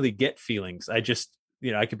I don't really get feelings. I just,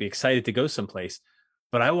 you know, I could be excited to go someplace,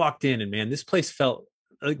 but I walked in and man, this place felt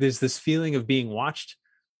like there's this feeling of being watched.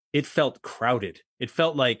 It felt crowded. It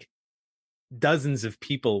felt like dozens of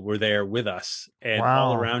people were there with us and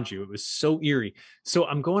all around you. It was so eerie. So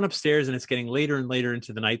I'm going upstairs and it's getting later and later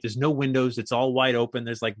into the night. There's no windows. It's all wide open.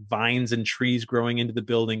 There's like vines and trees growing into the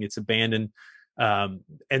building. It's abandoned.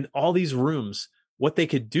 And all these rooms, what they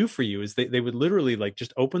could do for you is they would literally like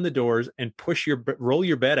just open the doors and roll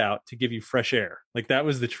your bed out to give you fresh air. Like that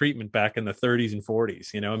was the treatment back in the 30s and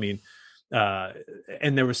 40s, you know, I mean,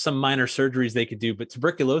 and there was some minor surgeries they could do, but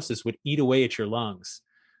tuberculosis would eat away at your lungs.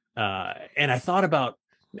 And I thought about,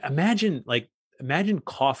 imagine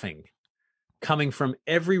coughing coming from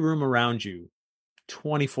every room around you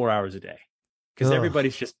 24 hours a day, because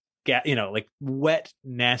everybody's just like wet,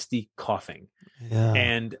 nasty coughing. Yeah.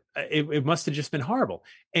 And it must have just been horrible.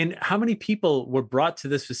 And how many people were brought to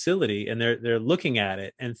this facility and they're looking at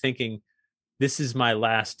it and thinking, this is my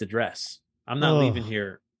last address. I'm not leaving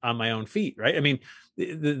here on my own feet. Right. I mean,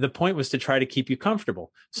 the point was to try to keep you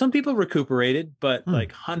comfortable. Some people recuperated, but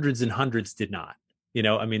like hundreds and hundreds did not, you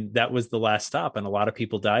know, I mean, that was the last stop and a lot of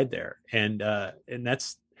people died there. And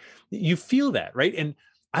that's, you feel that, right? And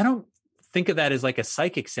I don't think of that as like a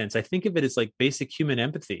psychic sense. I think of it as like basic human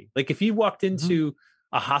empathy. Like if you walked into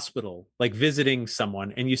a hospital, like visiting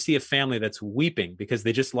someone, and you see a family that's weeping because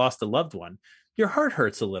they just lost a loved one, your heart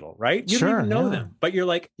hurts a little, right? You don't even know them, but you're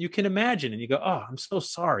like, you can imagine, and you go, oh, I'm so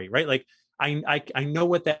sorry, right? Like I know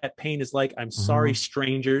what that pain is like. I'm sorry,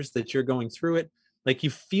 strangers, that you're going through it. Like you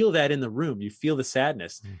feel that in the room, you feel the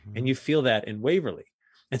sadness, and you feel that in Waverly.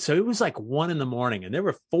 And so it was like 1 a.m, and there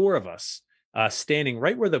were 4 of us standing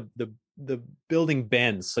right where the building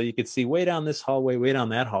bends, so you could see way down this hallway, way down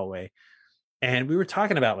that hallway. And we were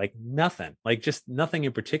talking about like nothing, like just nothing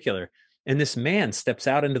in particular. And this man steps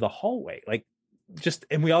out into the hallway, like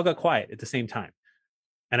and we all got quiet at the same time.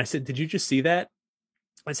 And I said, did you just see that?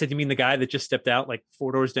 I said, you mean the guy that just stepped out like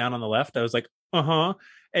 4 doors down on the left? I was like, uh-huh.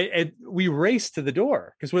 And we raced to the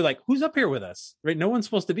door because we're like, who's up here with us? Right? No one's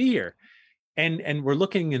supposed to be here. And we're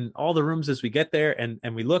looking in all the rooms as we get there,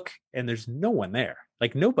 and we look, and there's no one there,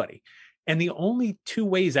 like nobody. And the only 2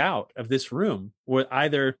 ways out of this room were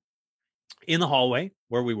either in the hallway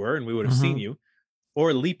where we were, and we would have seen you,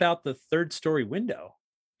 or leap out the 3rd-story window,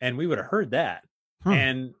 and we would have heard that.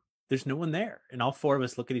 And there's no one there. And all 4 of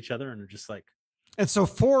us look at each other and are just like. And so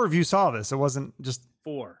 4 of you saw this. It wasn't just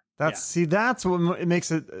 4. That's what it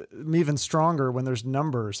makes it even stronger when there's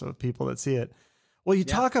numbers of people that see it. Well, you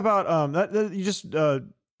talk about that you just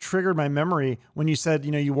triggered my memory when you said,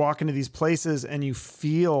 you know, you walk into these places and you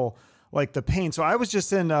feel like the pain. So I was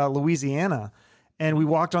just in Louisiana, and we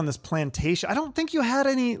walked on this plantation. I don't think you had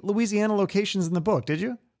any Louisiana locations in the book, did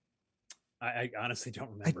you? I honestly don't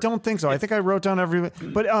remember. I don't think so. I think I wrote down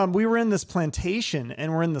but we were in this plantation,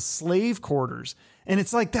 and we're in the slave quarters, and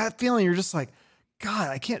it's like that feeling. You're just like, God,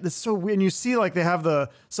 I can't, this is so weird. And you see like they have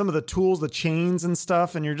some of the tools, the chains and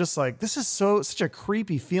stuff. And you're just like, this is such a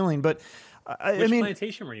creepy feeling. But Which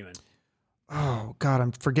plantation were you in? oh God,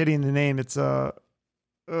 I'm forgetting the name. It's oh,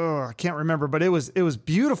 I can't remember, but it was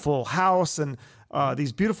beautiful house and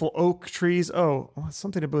these beautiful oak trees. Oh,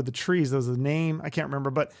 something about the trees. Those are the name. I can't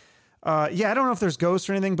remember, but yeah, I don't know if there's ghosts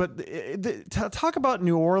or anything. But talk about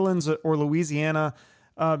New Orleans or Louisiana,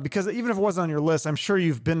 because even if it wasn't on your list, I'm sure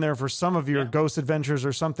you've been there for some of your ghost adventures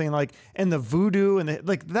or something like. And the voodoo and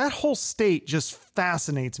like that whole state just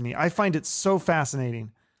fascinates me. I find it so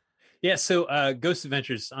fascinating. Yeah, so Ghost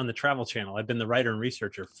Adventures on the Travel Channel. I've been the writer and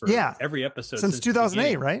researcher for Yeah, every episode since since the 2008,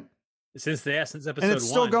 beginning. right? Since episode And it's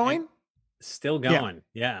still one. going. Still Yeah. going.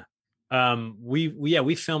 Yeah.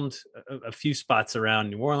 We filmed a few spots around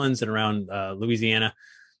New Orleans and around Louisiana.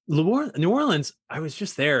 New Orleans, I was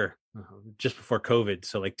just there just before COVID,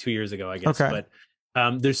 so like 2 years ago, I guess. Okay.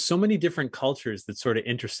 But there's so many different cultures that sort of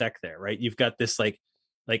intersect there, right? You've got this like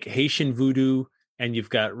Haitian voodoo, and you've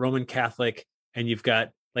got Roman Catholic, and you've got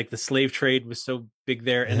like the slave trade was so big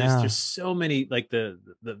there, and there's just so many like the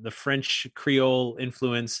French Creole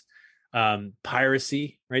influence,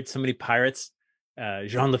 piracy, right? So many pirates,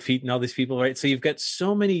 Jean Lafitte and all these people, right? So you've got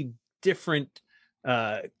so many different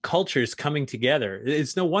cultures coming together.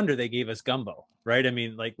 It's no wonder they gave us gumbo, right? I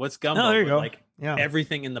mean, like, what's gumbo? Oh, there you go. Like Yeah.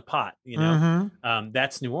 everything in the pot, you know.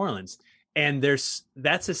 That's New Orleans, and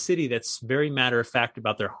that's a city that's very matter of fact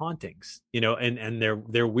about their hauntings, you know, and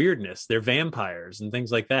their weirdness, their vampires and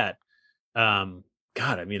things like that.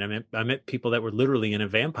 God, I mean, I met people that were literally in a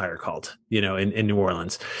vampire cult, you know, in New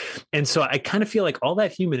Orleans. And so I kind of feel like all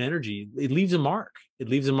that human energy, it leaves a mark. It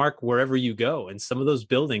leaves a mark wherever you go. And some of those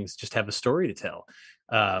buildings just have a story to tell.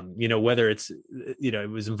 You know, whether it's, you know, it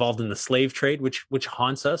was involved in the slave trade, which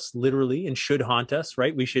haunts us literally and should haunt us,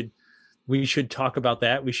 right? We should talk about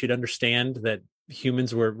that. We should understand that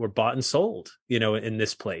humans were bought and sold, you know, in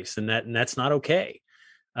this place, and that's not okay.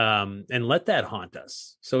 And let that haunt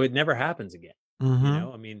us so it never happens again. You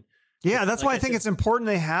know, I mean, yeah, that's like why I think it's important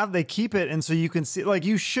they keep it. And so you can see, like,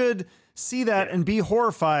 you should see that and be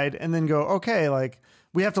horrified and then go, okay, like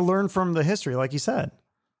we have to learn from the history, like you said.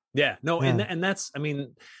 Yeah, no. Yeah. And that's, I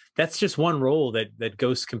mean, that's just one role that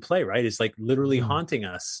ghosts can play, right? Is like literally haunting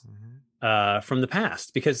us from the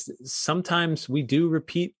past, because sometimes we do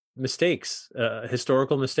repeat mistakes,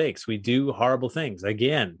 historical mistakes. We do horrible things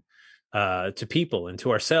again, to people and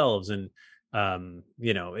to ourselves. And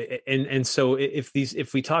you know, and so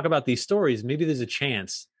if we talk about these stories, maybe there's a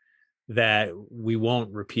chance that we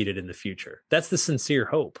won't repeat it in the future. That's the sincere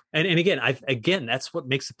hope. And again, that's what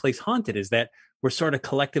makes the place haunted, is that we're sort of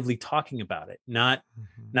collectively talking about it, not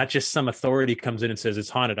just some authority comes in and says it's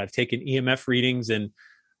haunted. I've taken EMF readings and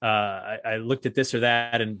I looked at this or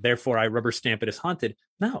that, and therefore I rubber stamp it as haunted.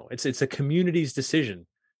 No, it's a community's decision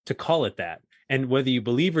to call it that. And whether you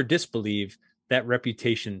believe or disbelieve, that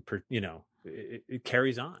reputation, you know, it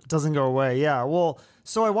carries on. It doesn't go away. Yeah. Well,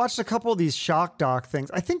 so I watched a couple of these shock doc things.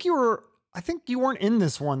 I think you weren't in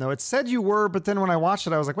this one though. It said you were, but then when I watched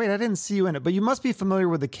it, I was like, wait, I didn't see you in it. But you must be familiar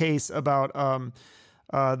with the case about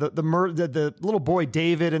the little boy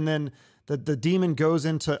David, and then the demon goes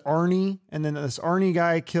into Arnie, and then this Arnie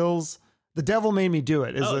guy kills. The Devil Made Me Do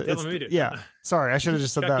It. Devil Made Me Do It. Yeah. Sorry, I should have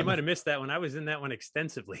just said Chuck, that. you might have missed that one. I was in that one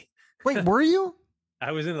extensively. Wait, were you?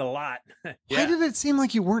 I was in it a lot. Yeah. Why did it seem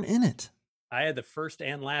like you weren't in it? I had the first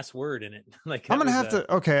and last word in it. Like, I'm gonna have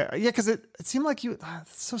to. Okay, yeah, because it seemed like you.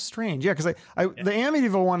 It's so strange. Yeah, because the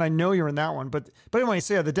Amityville one, I know you're in that one, but anyway,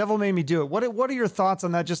 so yeah, The Devil Made Me Do It. What are your thoughts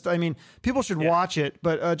on that? Just, I mean, people should watch it,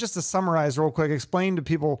 but just to summarize real quick, explain to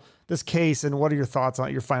people this case and what are your thoughts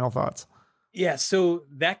on your final thoughts? Yeah, so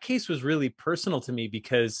that case was really personal to me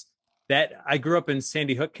because I grew up in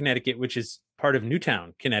Sandy Hook, Connecticut, which is part of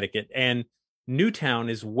Newtown, Connecticut, and Newtown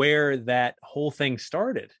is where that whole thing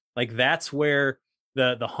started. Like, that's where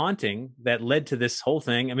the haunting that led to this whole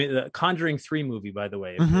thing. I mean, the Conjuring 3 movie, by the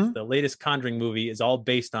way, the latest Conjuring movie, is all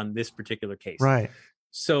based on this particular case. Right.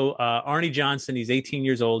 So Arnie Johnson, he's 18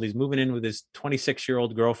 years old. He's moving in with his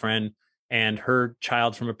 26-year-old girlfriend and her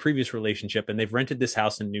child from a previous relationship, and they've rented this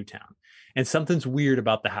house in Newtown. And something's weird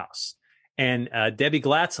about the house. And Debbie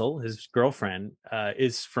Glatzel, his girlfriend,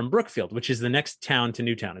 is from Brookfield, which is the next town to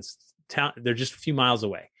Newtown. They're just a few miles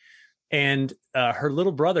away. And her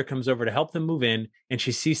little brother comes over to help them move in, and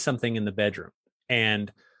she sees something in the bedroom.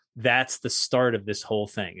 And that's the start of this whole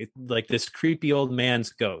thing. Like this creepy old man's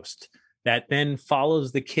ghost that then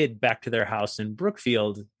follows the kid back to their house in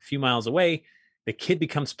Brookfield, a few miles away. The kid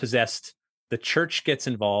becomes possessed. The church gets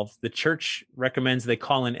involved. The church recommends they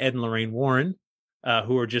call in Ed and Lorraine Warren,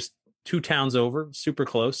 who are just 2 towns over, super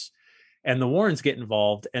close. And the Warrens get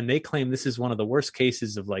involved, and they claim this is one of the worst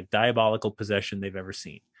cases of like diabolical possession they've ever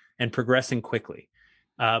seen, and progressing quickly.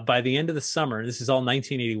 By the end of the summer, this is all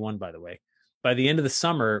 1981, by the way. By the end of the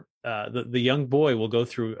summer, the young boy will go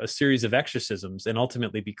through a series of exorcisms and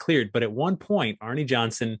ultimately be cleared. But at one point, Arnie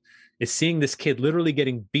Johnson is seeing this kid literally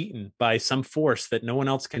getting beaten by some force that no one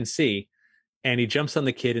else can see. And he jumps on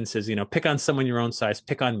the kid and says, pick on someone your own size,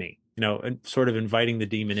 pick on me, and sort of inviting the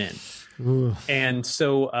demon in. Ooh. And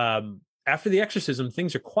so after the exorcism,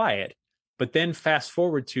 things are quiet. But then fast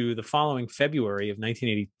forward to the following February of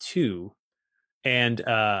 1982. And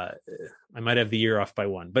I might have the year off by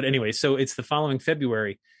one. But anyway, so it's the following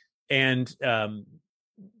February. And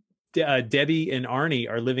Debbie and Arnie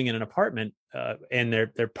are living in an apartment and they're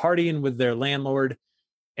partying with their landlord.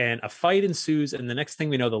 And a fight ensues. And the next thing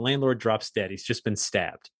we know, the landlord drops dead. He's just been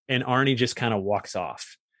stabbed. And Arnie just kind of walks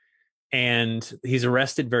off. And he's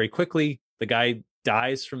arrested very quickly. The guy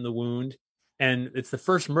dies from the wound. And it's the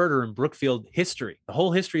first murder in Brookfield history, the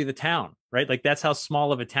whole history of the town, right? Like that's how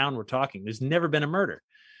small of a town we're talking. There's never been a murder.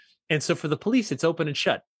 And so for the police, it's open and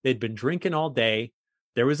shut. They'd been drinking all day.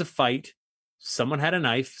 There was a fight. Someone had a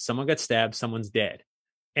knife. Someone got stabbed. Someone's dead.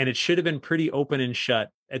 And it should have been pretty open and shut,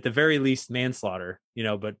 at the very least manslaughter,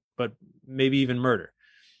 but maybe even murder.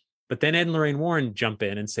 But then Ed and Lorraine Warren jump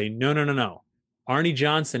in and say, no. Arnie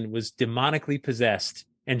Johnson was demonically possessed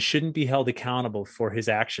and shouldn't be held accountable for his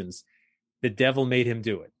actions. The devil made him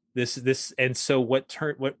do it. And so what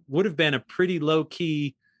would have been a pretty low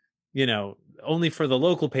key, only for the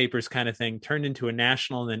local papers kind of thing, turned into a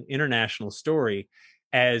national and then international story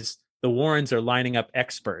as the Warrens are lining up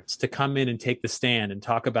experts to come in and take the stand and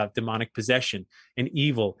talk about demonic possession and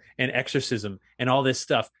evil and exorcism and all this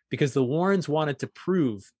stuff, because the Warrens wanted to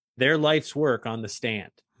prove their life's work on the stand.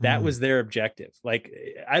 That was their objective. Like,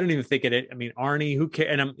 I don't even think Arnie, who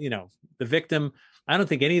cares? And the victim, I don't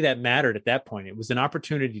think any of that mattered at that point. It was an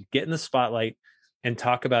opportunity to get in the spotlight and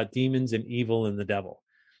talk about demons and evil and the devil.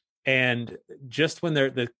 And just when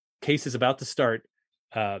the case is about to start,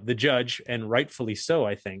 the judge, and rightfully so,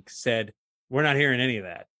 I think, said, we're not hearing any of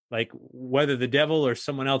that. Like, whether the devil or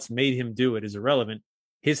someone else made him do it is irrelevant.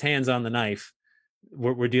 His hand's on the knife.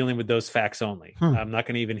 We're dealing with those facts only. I'm not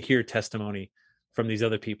going to even hear testimony from these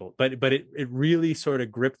other people. But it really sort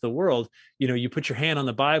of gripped the world. You put your hand on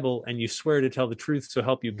the Bible and you swear to tell the truth, so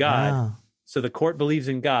help you God. Yeah. So the court believes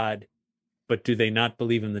in God, but do they not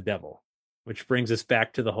believe in the devil? Which brings us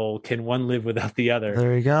back to the whole, can one live without the other?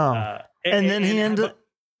 There you go. And then he ended up,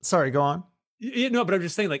 sorry, go on. But I'm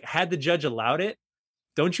just saying, like, had the judge allowed it,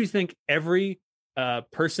 don't you think every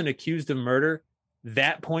person accused of murder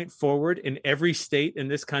that point forward in every state in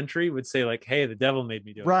this country would say, like, hey, the devil made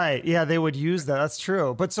me do it? Right. Yeah, they would use that. That's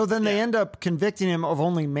true. But so then they end up convicting him of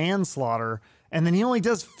only manslaughter, and then he only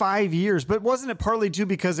does 5 years. But wasn't it partly too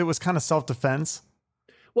because it was kind of self-defense?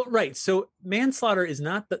 Well, right. So manslaughter is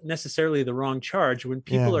not necessarily the wrong charge when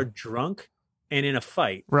people are drunk and in a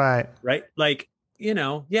fight. Right. Right. Like,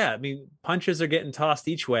 punches are getting tossed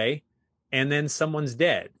each way and then someone's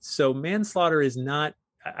dead. So manslaughter is not,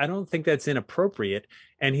 I don't think that's inappropriate.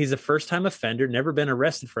 And he's a first-time offender, never been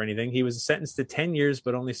arrested for anything. He was sentenced to 10 years,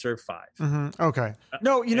 but only served 5. Mm-hmm. Okay.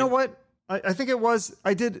 No, you know what? I think it was,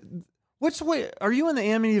 which way, are you in the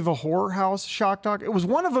Amityville Horror House shock doc? It was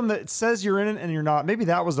one of them that says you're in it and you're not. Maybe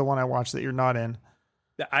that was the one I watched that you're not in.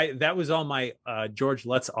 That was all my George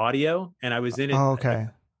Lutz audio, and I was in it. Oh, okay.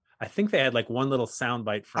 I think they had like one little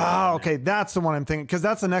soundbite from. Oh, okay. That's the one I'm thinking, because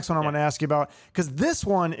that's the next one I want to ask you about. Because this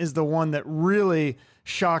one is the one that really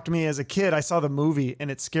shocked me as a kid. I saw the movie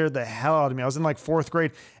and it scared the hell out of me. I was in like 4th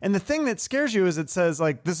grade. And the thing that scares you is it says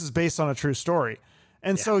like, this is based on a true story.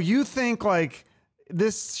 And so you think like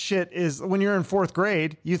this shit is, when you're in 4th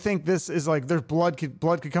grade, you think this is like, there's blood could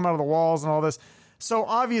come out of the walls and all this. So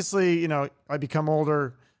obviously, I become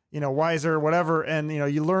older, wiser, whatever. And,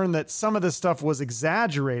 you learn that some of this stuff was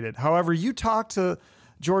exaggerated. However, you talk to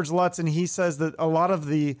George Lutz and he says that a lot of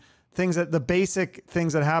the basic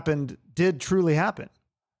things that happened did truly happen.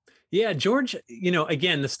 Yeah. George,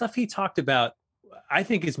 again, the stuff he talked about, I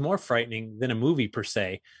think is more frightening than a movie per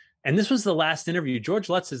se. And this was the last interview. George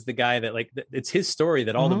Lutz is the guy that, like, it's his story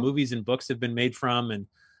that all the movies and books have been made from, and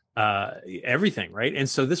everything. Right. And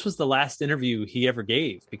so this was the last interview he ever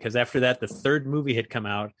gave, because after that, the 3rd movie had come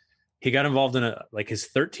out. He got involved in his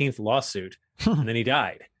 13th lawsuit and then he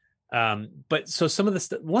died. But so some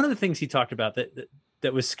of one of the things he talked about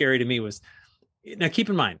that was scary to me was, now keep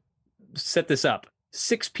in mind, set this up.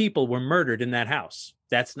 6 people were murdered in that house.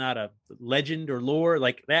 That's not a legend or lore.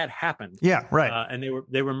 Like, that happened. Yeah. Right. And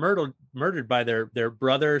they were murdered by their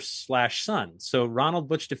brother/son. So Ronald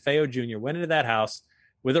Butch DeFeo Jr. went into that house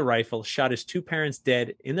with a rifle, shot his 2 parents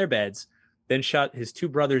dead in their beds, then shot his 2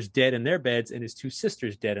 brothers dead in their beds and his 2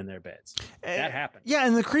 sisters dead in their beds. That happened. Yeah.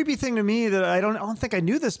 And the creepy thing to me that I don't think I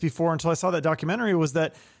knew this before until I saw that documentary was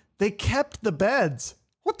that they kept the beds.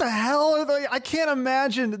 What the hell are they? I can't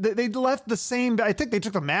imagine. They left the same. I think they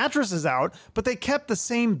took the mattresses out, but they kept the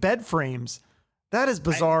same bed frames. That is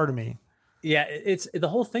bizarre to me. Yeah, it's the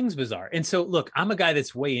whole thing's bizarre. And so, look, I'm a guy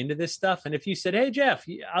that's way into this stuff. And if you said, "Hey, Jeff,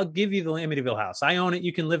 I'll give you the Amityville house. I own it.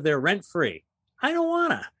 You can live there rent free," I don't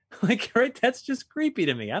wanna. Like, right? That's just creepy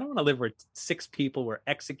to me. I don't want to live where 6 people were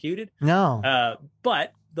executed. No.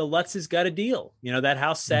 But the Lutz's got a deal. You know, that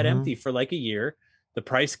house sat empty for like a year. The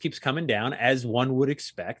price keeps coming down, as one would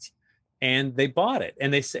expect, and they bought it.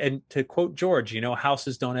 And they said, and to quote George, you know,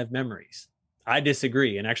 houses don't have memories. I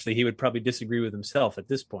disagree, and actually, he would probably disagree with himself at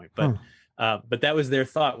this point. But that was their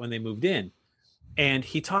thought when they moved in. And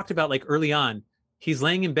he talked about, like, early on, he's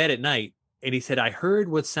laying in bed at night, and he said, "I heard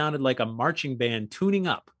what sounded like a marching band tuning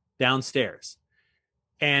up downstairs."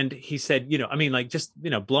 And he said, you know, I mean, like, just, you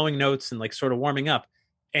know, blowing notes and like sort of warming up.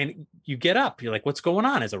 And you get up, you're like, what's going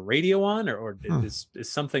on? Is a radio on, or is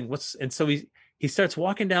something, and so he starts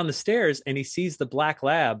walking down the stairs, and he sees the black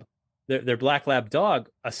lab, their black lab dog,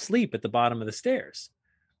 asleep at the bottom of the stairs.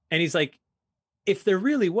 And he's like, if there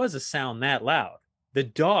really was a sound that loud, the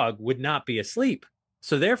dog would not be asleep.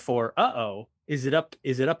 So therefore, is it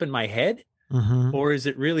up in my head, or is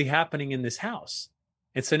it really happening in this house?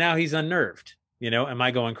 And so now he's unnerved. You know, am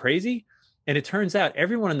I going crazy? And it turns out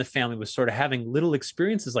everyone in the family was sort of having little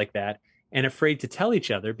experiences like that and afraid to tell each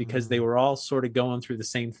other, because they were all sort of going through the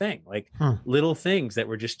same thing, like little things that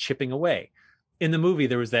were just chipping away. In the movie,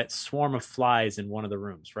 there was that swarm of flies in one of the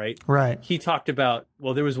rooms, right? Right. He talked about,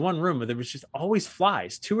 well, there was one room where there was just always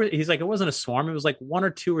flies. He's like, it wasn't a swarm. It was like 1 or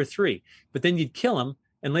 2 or 3. But then you'd kill them,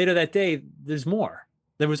 and later that day, there's more.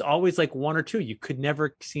 There was always like 1 or 2. You could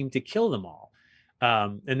never seem to kill them all.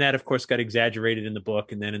 And that, of course, got exaggerated in the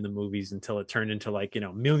book and then in the movies until it turned into, like, you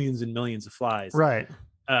know, millions and millions of flies. Right.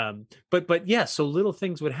 But yeah, so little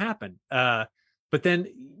things would happen. But then,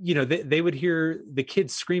 you know, they would hear the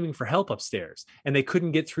kids screaming for help upstairs, and they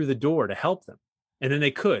couldn't get through the door to help them. And then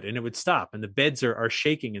they could, and it would stop, and the beds are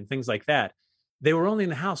shaking and things like that. They were only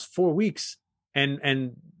in the house 4 weeks.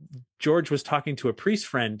 And George was talking to a priest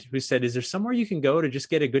friend who said, "Is there somewhere you can go to just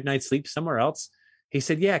get a good night's sleep somewhere else?" He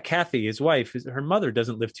said, "Yeah, Kathy, his wife, her mother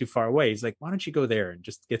doesn't live too far away." He's like, "Why don't you go there and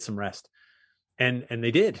just get some rest?" And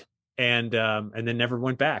they did. And then never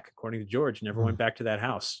went back, according to George, never went back to that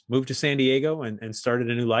house, moved to San Diego and started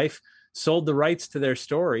a new life, sold the rights to their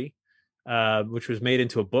story, which was made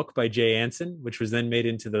into a book by Jay Anson, which was then made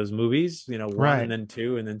into those movies, you know, 1 and then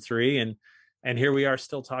 2 and then 3. And here we are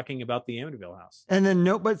still talking about the Amityville house. And then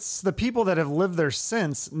but the people that have lived there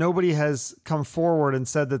since, nobody has come forward and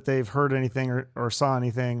said that they've heard anything or saw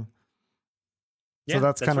anything. Yeah, so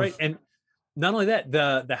that's kind right. And not only that,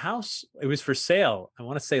 the house, it was for sale, I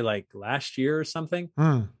want to say like last year or something.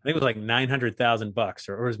 I think it was like $900,000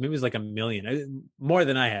 or maybe it was like $1 million, more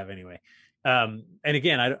than I have anyway. And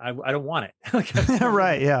again, I don't want it.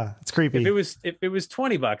 Right. Yeah. It's creepy. If it was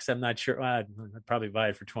 $20, I'm not sure. I'd probably buy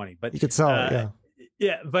it for 20, but you could sell it. Yeah.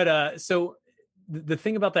 Yeah. But, so the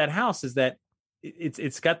thing about that house is that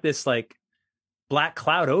it's got this like black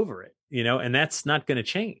cloud over it, you know, and that's not going to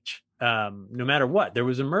change. No matter what. There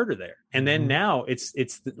was a murder there. And then now it's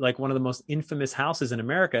like one of the most infamous houses in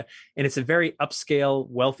America. And it's a very upscale,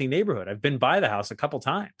 wealthy neighborhood. I've been by the house a couple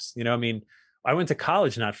times, you know, I mean, I went to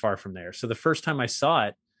college not far from there. So the first time I saw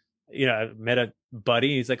it, you know, I met a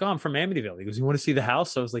buddy. He's like, "Oh, I'm from Amityville." He goes, "You want to see the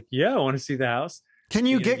house?" So I was like, "Yeah, I want to see the house." Can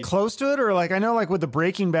you get close to it? Or like, I know like with the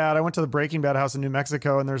Breaking Bad, I went to the Breaking Bad house in New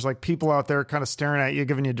Mexico, and there's like people out there kind of staring at you,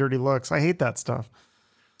 giving you dirty looks. I hate that stuff.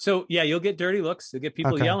 So yeah, you'll get dirty looks. You'll get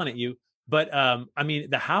people yelling at you. But I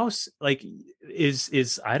mean, the house like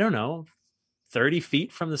is I don't know, 30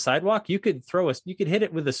 feet from the sidewalk. You could hit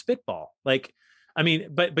it with a spitball. Like, I mean,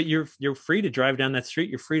 but you're free to drive down that street.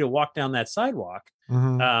 You're free to walk down that sidewalk.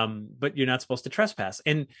 But you're not supposed to trespass.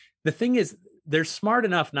 And the thing is, they're smart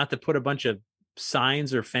enough not to put a bunch of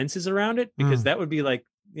signs or fences around it, because that would be like,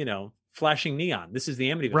 you know, flashing neon. This is the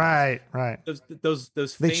Amityville. Right.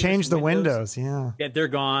 Those they changed the windows. Yeah, they're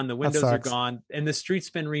gone. The windows are gone, and the street's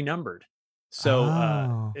been renumbered.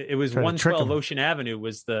 So it was 112 Ocean Avenue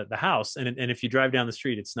was the house, and if you drive down the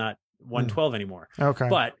street, it's not 112 anymore. Okay,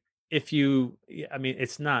 but I mean,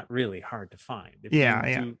 it's not really hard to find. If you do,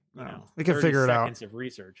 you know, we can figure it out. Seconds of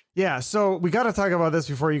research. Yeah, so we got to talk about this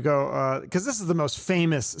before you go, because this is the most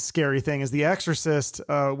famous scary thing, is The Exorcist,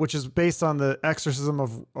 which is based on the exorcism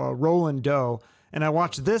of Roland Doe. And I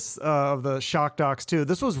watched this of the shock docs too.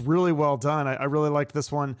 This was really well done. I really liked this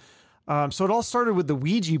one. So it all started with the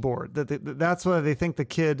Ouija board. That's why they think the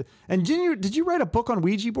kid. And did you write a book on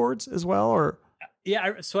Ouija boards as well, or?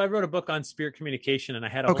 Yeah, so I wrote a book on spirit communication, and I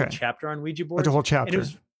had a whole chapter on Ouija boards. A whole chapter.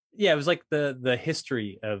 And yeah, it was like the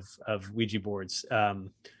history of Ouija boards,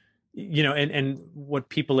 you know, and what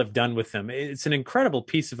people have done with them. It's an incredible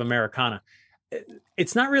piece of Americana.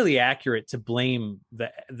 It's not really accurate to blame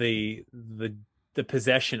the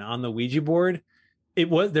possession on the Ouija board.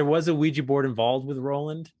 There was a Ouija board involved with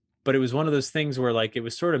Roland, but it was one of those things where like it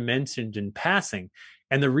was sort of mentioned in passing.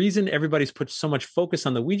 And the reason everybody's put so much focus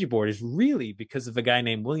on the Ouija board is really because of a guy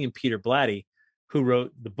named William Peter Blatty, who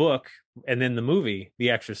wrote the book and then the movie, The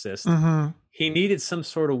Exorcist. Mm-hmm. He needed some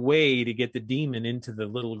sort of way to get the demon into the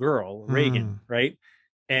little girl, Reagan, right?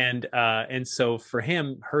 And so for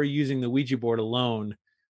him, her using the Ouija board alone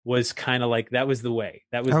was kind of like that was the way.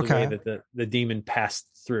 That was the way that the demon passed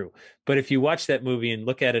through. But if you watch that movie and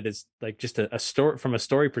look at it as like just a story from a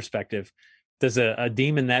story perspective, does a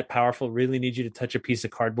demon that powerful really need you to touch a piece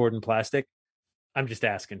of cardboard and plastic? I'm just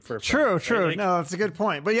asking for a true. Right? Like, no, that's a good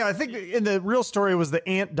point. But yeah, I think in the real story was the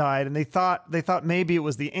aunt died, and they thought maybe it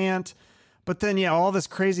was the aunt, but then yeah, all this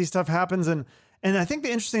crazy stuff happens, and I think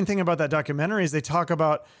the interesting thing about that documentary is they talk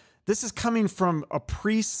about this is coming from a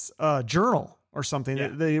priest's journal or something.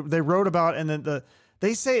 Yeah. They wrote about, and then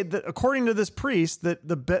they say that according to this priest that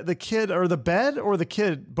the kid or the bed or the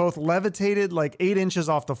kid both levitated like 8 inches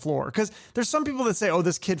off the floor. Because there's some people that say, oh,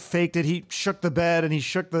 this kid faked it. He shook the bed and he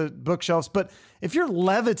shook the bookshelves. But if you're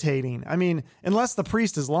levitating, I mean, unless the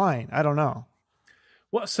priest is lying, I don't know.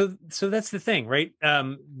 Well, so that's the thing, right?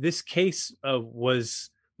 This case was,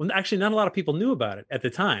 well, actually not a lot of people knew about it at the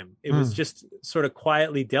time. It was just sort of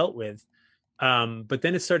quietly dealt with. But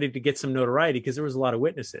then it started to get some notoriety because there was a lot of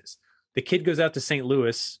witnesses. The kid goes out to St.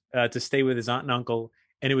 Louis to stay with his aunt and uncle.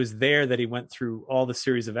 And it was there that he went through all the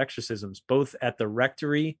series of exorcisms, both at the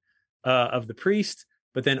rectory of the priest,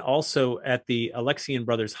 but then also at the Alexian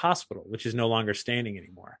Brothers Hospital, which is no longer standing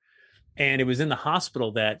anymore. And it was in the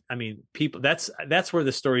hospital that, I mean, people, that's where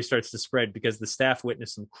the story starts to spread because the staff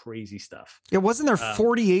witnessed some crazy stuff. Yeah. Wasn't there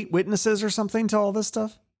 48 witnesses or something to all this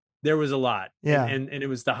stuff? There was a lot. Yeah. And it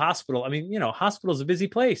was the hospital. I mean, you know, hospital's a busy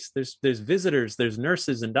place. There's visitors, there's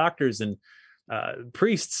nurses and doctors and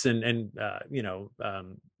priests and you know,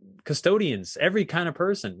 custodians, every kind of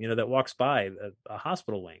person, you know, that walks by a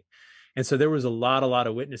hospital wing. And so there was a lot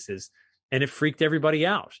of witnesses, and it freaked everybody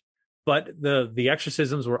out. But the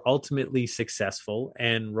exorcisms were ultimately successful,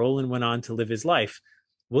 and Roland went on to live his life.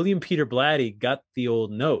 William Peter Blatty got the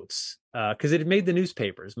old notes because it had made the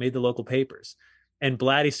newspapers, made the local papers. And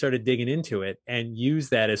Blatty started digging into it and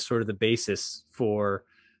used that as sort of the basis for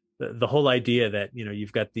the whole idea that, you know,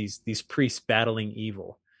 you've got these priests battling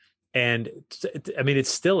evil. And I mean,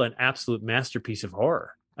 it's still an absolute masterpiece of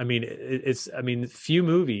horror. I mean, I mean, few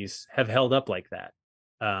movies have held up like that.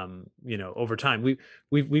 You know, over time,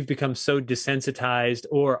 we've become so desensitized,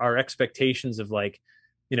 or our expectations of like,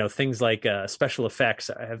 you know, things like special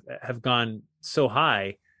effects have gone so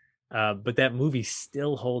high. But that movie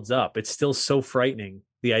still holds up. It's still so frightening.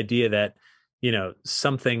 The idea that, you know,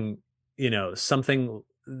 something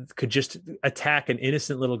could just attack an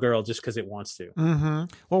innocent little girl just because it wants to. Mm-hmm.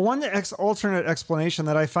 Well, one alternate explanation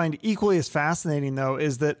that I find equally as fascinating, though,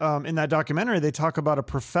 is that in that documentary, they talk about a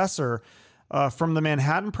professor from the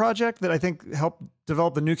Manhattan Project that I think helped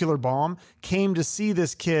develop the nuclear bomb, came to see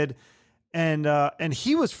this kid. And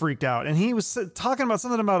he was freaked out, and he was talking about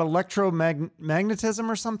something about electromagnetism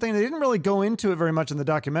or something. They didn't really go into it very much in the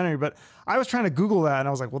documentary, but I was trying to Google that, and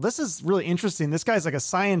I was like, well, this is really interesting. This guy's like a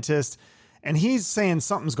scientist, and he's saying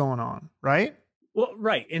something's going on, right? Well,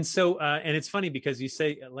 right. And so, and it's funny because you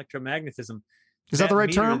say electromagnetism. Is that the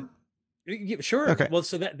right term? Sure. Okay. Well,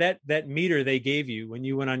 so that meter they gave you when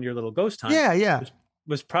you went on your little ghost hunt,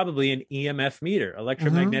 was probably an EMF meter,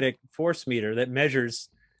 electromagnetic force meter that measures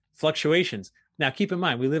fluctuations. Now, keep in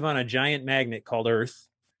mind, we live on a giant magnet called Earth.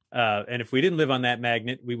 And if we didn't live on that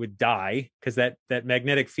magnet, we would die because that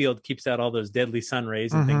magnetic field keeps out all those deadly sun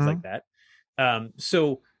rays and things like that. And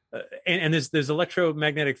there's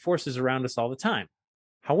electromagnetic forces around us all the time.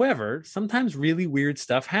 However, sometimes really weird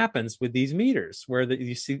stuff happens with these meters where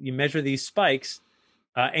you measure these spikes,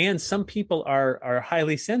 and some people are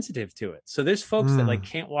highly sensitive to it. So there's folks that like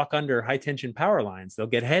can't walk under high tension power lines. They'll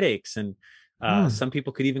get headaches, and some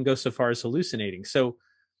people could even go so far as hallucinating. So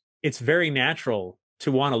it's very natural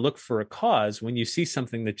to want to look for a cause when you see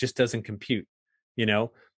something that just doesn't compute, you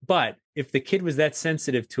know. But if the kid was that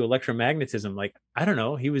sensitive to electromagnetism, like, I don't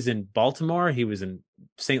know, he was in Baltimore, he was in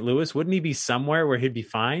St. Louis, wouldn't he be somewhere where he'd be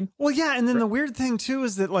fine? Well, yeah. And then the weird thing too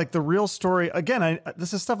is that like the real story, again,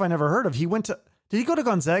 this is stuff I never heard of. Did he go to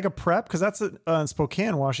Gonzaga Prep? Because that's in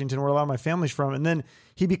Spokane, Washington, where a lot of my family's from. And then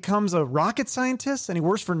he becomes a rocket scientist, and he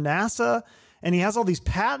works for NASA, and he has all these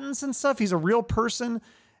patents and stuff. He's a real person.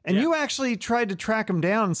 And you actually tried to track him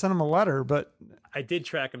down and send him a letter, but I did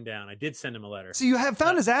track him down. I did send him a letter. So you have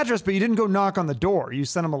found his address, but you didn't go knock on the door. You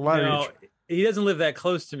sent him a letter. No, he doesn't live that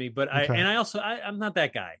close to me, but Okay. I'm not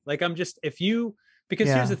that guy. Like I'm just, because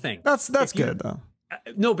here's the thing. That's good though.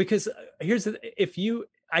 No, because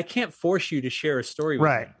I can't force you to share a story with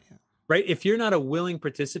me. Right. If you're not a willing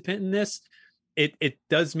participant in this, it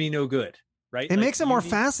does me no good. Right. It makes it more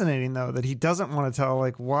fascinating though, that he doesn't want to tell,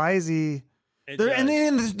 like, why is he there? And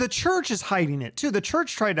then the church is hiding it too. The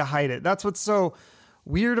church tried to hide it. That's what's so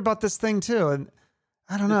weird about this thing too. And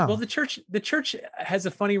I don't know. Well, the church has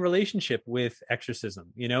a funny relationship with exorcism,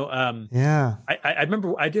 you know? I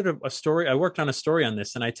remember I did a story. I worked on a story on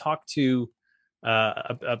this, and I talked to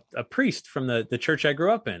a priest from the church I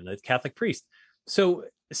grew up in, the Catholic priest. So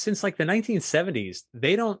since like the 1970s,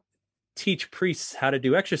 they don't teach priests how to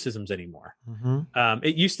do exorcisms anymore.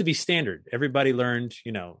 It used to be standard. Everybody learned,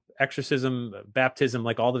 you know, exorcism, baptism,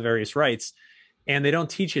 like all the various rites, and they don't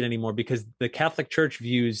teach it anymore because the Catholic Church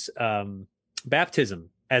views baptism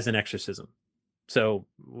as an exorcism. So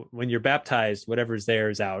when you're baptized, whatever's there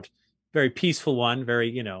is out. Very peaceful one,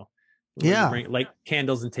 very, you know, light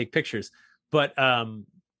candles and take pictures. But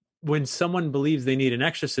when someone believes they need an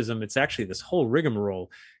exorcism, it's actually this whole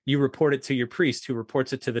rigmarole. You report it to your priest, who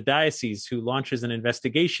reports it to the diocese, who launches an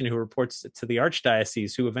investigation, who reports it to the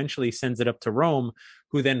archdiocese, who eventually sends it up to Rome,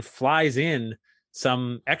 who then flies in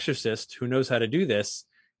some exorcist who knows how to do this.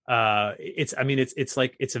 It's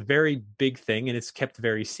a very big thing, and it's kept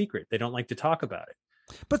very secret. They don't like to talk about it.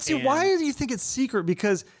 But see, why do you think it's secret?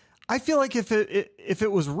 Because I feel like if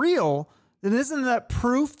it was real, then isn't that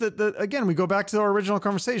proof that again, we go back to our original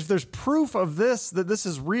conversation. If there's proof of that this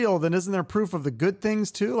is real, then isn't there proof of the good things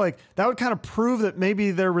too? Like that would kind of prove that maybe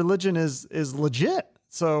their religion is legit.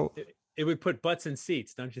 So it would put butts in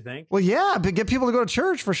seats, don't you think? Well, yeah, but get people to go to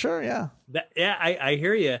church for sure. Yeah. I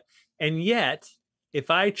hear you. And yet, if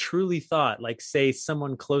I truly thought, like, say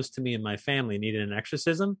someone close to me in my family needed an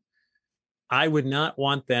exorcism, I would not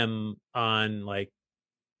want them on, like,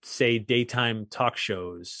 say, daytime talk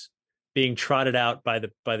shows being trotted out by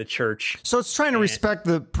the church. So it's trying to respect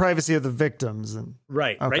the privacy of the victims. And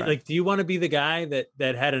right. Like, do you want to be the guy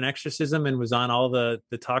that had an exorcism and was on all the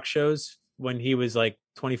talk shows when he was like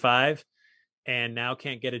 25 and now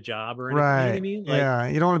can't get a job or anything? Right. You know what I mean? Like, yeah.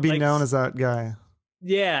 You don't want to be known as that guy.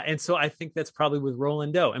 Yeah. And so I think that's probably with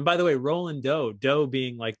Roland Doe. And by the way, Roland Doe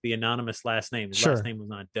being like the anonymous last name, his last name was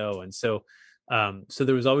not Doe. And so, so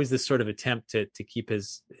there was always this sort of attempt to keep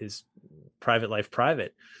his private life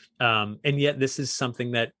private. And yet this is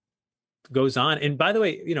something that goes on. And by the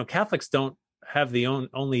way, you know, Catholics don't have the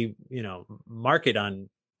only, you know, market on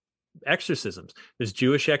exorcisms. There's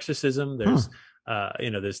Jewish exorcism. There's,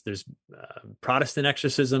 there's Protestant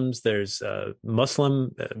exorcisms. There's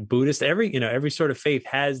Muslim, Buddhist, every sort of faith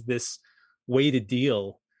has this way to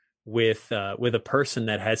deal with a person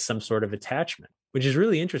that has some sort of attachment, which is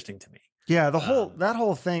really interesting to me. Yeah. That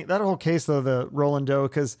whole case though, the Roland Doe,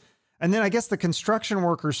 and then I guess the construction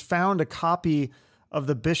workers found a copy of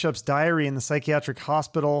the bishop's diary in the psychiatric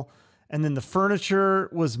hospital. And then the furniture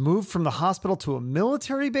was moved from the hospital to a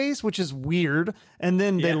military base, which is weird. And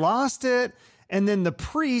then they lost it. And then the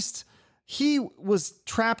priest, he was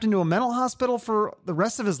trapped into a mental hospital for the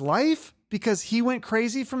rest of his life because he went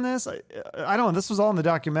crazy from this. I don't know. This was all in the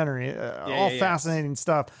documentary, fascinating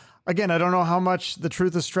stuff. Again, I don't know how much the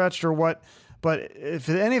truth is stretched or what, but if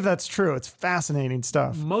any of that's true, it's fascinating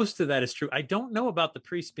stuff. Most of that is true. I don't know about the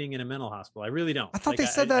priest being in a mental hospital. I really don't. I thought they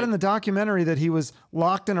said that in the documentary, that he was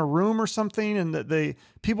locked in a room or something, and that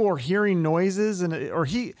people were hearing noises, or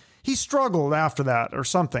he struggled after that or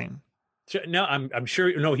something. No, I'm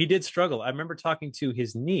sure. No, he did struggle. I remember talking to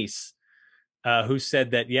his niece, who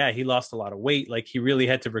said that, he lost a lot of weight. Like he really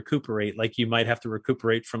had to recuperate. Like you might have to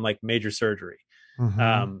recuperate from like major surgery.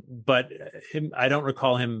 Mm-hmm. But I don't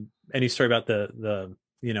recall any story about the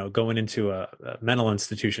going into a mental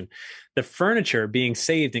institution. The furniture being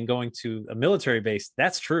saved and going to a military base,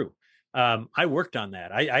 that's true. I worked on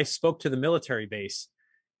that. I spoke to the military base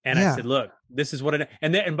and I said, look, this is what it,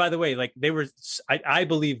 and by the way, like I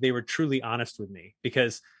believe they were truly honest with me,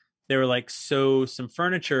 because they were like, so some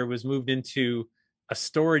furniture was moved into a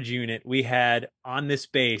storage unit we had on this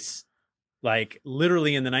base, like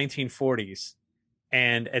literally in the 1940s.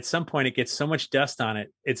 And at some point it gets so much dust on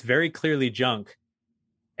it, it's very clearly junk.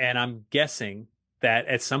 And I'm guessing that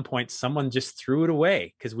at some point someone just threw it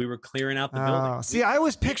away because we were clearing out the building. See, I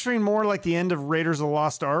was picturing more like the end of Raiders of the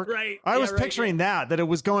Lost Ark. Right. I was picturing that it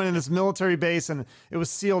was going in this military base and it was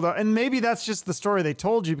sealed up. And maybe that's just the story they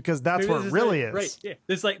told you, because that's what it really is. Right. Yeah.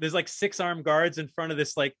 There's like 6 armed guards in front of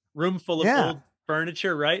this like room full of old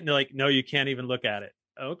furniture. Right. And they're like, no, you can't even look at it.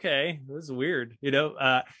 Okay, this is weird.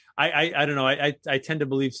 I don't know. I tend to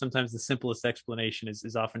believe sometimes the simplest explanation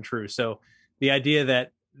is often true. So the idea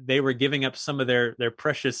that they were giving up some of their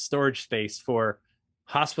precious storage space for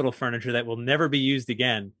hospital furniture that will never be used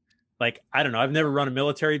again. Like, I don't know. I've never run a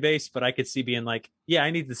military base, but I could see being like, yeah, I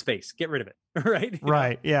need the space. Get rid of it. Right.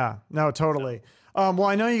 Right. Yeah. No, totally. Well,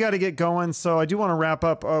 I know you got to get going, so I do want to wrap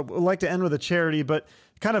up. I'd like to end with a charity, but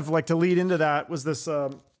kind of like to lead into that was this.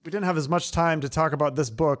 We didn't have as much time to talk about this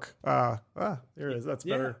book. There it is. That's a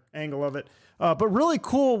better angle of it. But really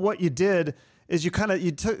cool. What you did is you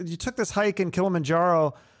took this hike in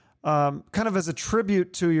Kilimanjaro, kind of as a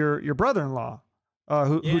tribute to your brother-in-law,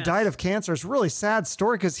 who died of cancer. It's a really sad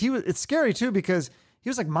story because it's scary too, because he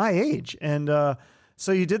was like my age. And,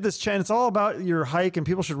 so you did this and it's all about your hike, and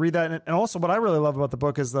people should read that. And also what I really love about the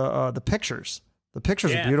book is the pictures. The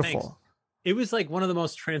pictures are beautiful. Thanks. It was like one of the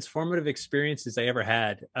most transformative experiences I ever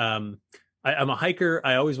had. I'm a hiker.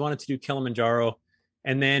 I always wanted to do Kilimanjaro.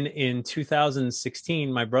 And then in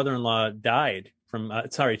 2016, my brother-in-law died from,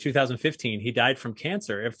 2015, he died from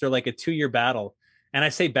cancer after like a 2-year battle. And I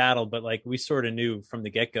say battle, but like we sort of knew from the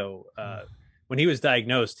get-go, when he was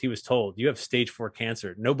diagnosed, he was told, you have stage 4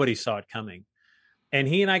 cancer. Nobody saw it coming. And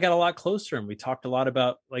he and I got a lot closer, and we talked a lot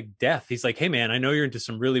about like death. He's like, hey man, I know you're into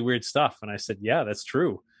some really weird stuff. And I said, yeah, that's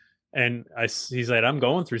true. And he's like, I'm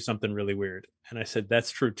going through something really weird. And I said, that's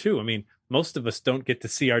true too. I mean, most of us don't get to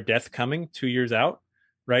see our death coming 2 years out.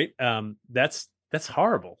 Right. That's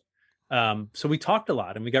horrible. So we talked a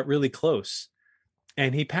lot and we got really close,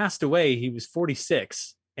 and he passed away. He was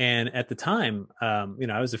 46. And at the time,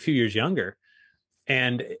 I was a few years younger.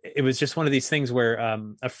 And it was just one of these things where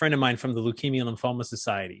a friend of mine from the Leukemia Lymphoma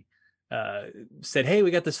Society said, hey,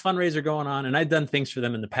 we got this fundraiser going on. And I'd done things for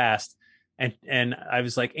them in the past. And I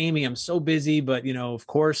was like, Amy, I'm so busy, but, of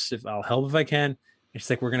course, if I'll help if I can. And she's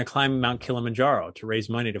like, we're going to climb Mount Kilimanjaro to raise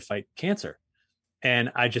money to fight cancer.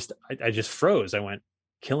 And I just froze. I went,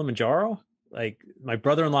 Kilimanjaro? Like, my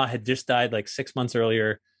brother-in-law had just died like 6 months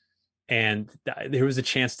earlier. And there was a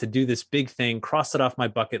chance to do this big thing, cross it off my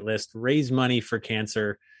bucket list, raise money for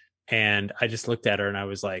cancer. And I just looked at her and I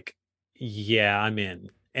was like, yeah, I'm in.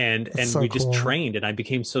 And we just trained, and I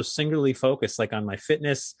became so singularly focused, like on my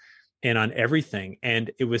fitness and on everything.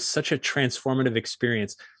 And it was such a transformative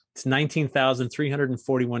experience. It's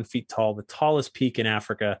 19,341 feet tall, the tallest peak in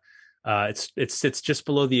Africa. It sits just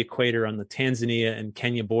below the equator on the Tanzania and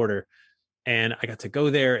Kenya border. And I got to go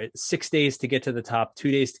there 6 days to get to the top, 2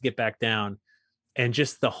 days to get back down. And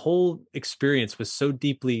just the whole experience was so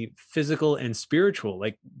deeply physical and spiritual,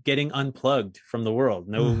 like getting unplugged from the world.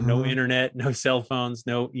 No internet, no cell phones,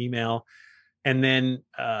 no email. And then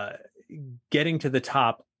getting to the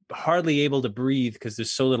top, hardly able to breathe because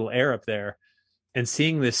there's so little air up there, and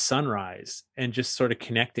seeing this sunrise and just sort of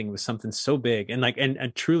connecting with something so big. And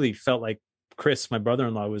and truly felt like Chris, my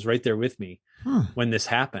brother-in-law, was right there with me when this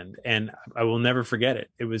happened. And I will never forget it.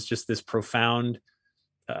 It was just this profound,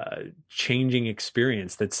 changing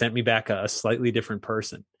experience that sent me back a slightly different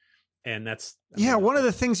person. And that's, one of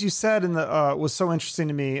the things you said in the, was so interesting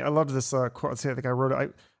to me. I loved this, quote. See, I think I wrote it.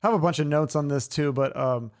 I have a bunch of notes on this too, but,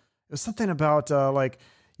 it was something about, like,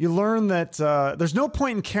 you learn that, there's no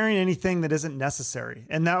point in carrying anything that isn't necessary.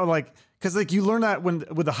 And that, like, cause like you learn that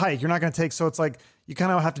with the hike, you're not going to take. So it's like, you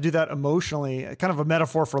kind of have to do that emotionally, kind of a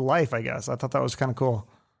metaphor for life, I guess. I thought that was kind of cool.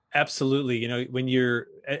 Absolutely. When you're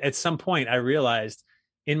at some point, I realized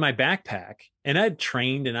in my backpack, and I'd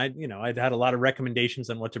trained and I'd had a lot of recommendations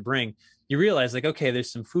on what to bring. You realize like, okay,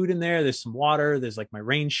 there's some food in there. There's some water. There's like my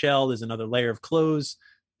rain shell. There's another layer of clothes,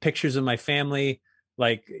 pictures of my family.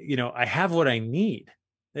 Like, I have what I need.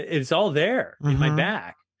 It's all there in my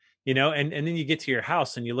bag, and then you get to your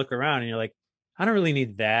house and you look around and you're like, I don't really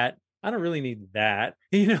need that. I don't really need that.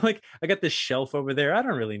 Like I got this shelf over there. I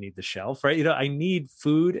don't really need the shelf, right? I need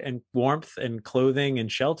food and warmth and clothing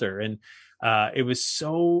and shelter. And it was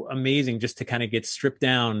so amazing just to kind of get stripped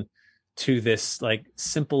down to this like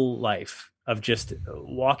simple life of just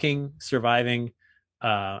walking, surviving,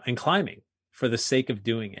 and climbing for the sake of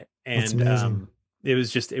doing it. And it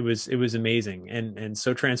was amazing and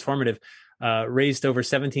so transformative. Raised over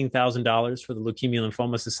 $17,000 for the Leukemia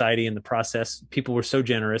Lymphoma Society in the process. People were so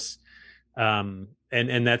generous. And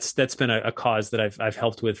that's been a cause that I've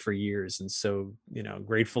helped with for years. And so,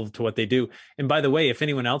 grateful to what they do. And by the way, if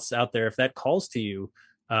anyone else out there, if that calls to you,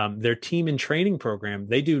 their team and training program,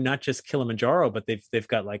 they do not just Kilimanjaro, but they've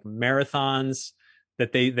got like marathons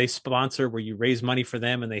that they sponsor where you raise money for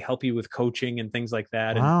them and they help you with coaching and things like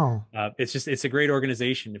that. Wow. And it's a great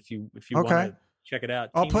organization. If you want to check it out.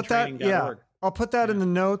 I'll put that. Yeah. I'll put that in the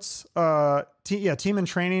notes. Team and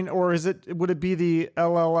training, or would it be the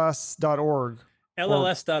LLS.org?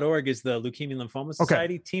 LLS.org is the Leukemia Lymphoma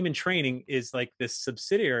Society. Team in Training is like this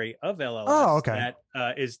subsidiary of LLS that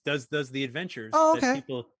does the adventures that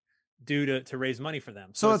people do to raise money for them.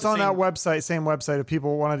 So it's on that website, same website. If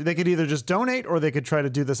people wanted, they could either just donate or they could try to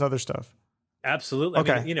do this other stuff. Absolutely.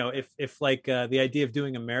 I mean, you know, if like the idea of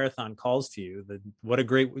doing a marathon calls to you, then what a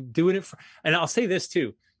great doing it for. And I'll say this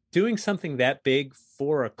too, doing something that big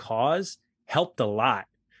for a cause helped a lot.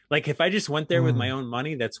 Like if I just went there with my own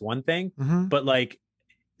money, that's one thing, but like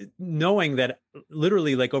knowing that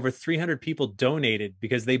literally like over 300 people donated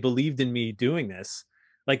because they believed in me doing this,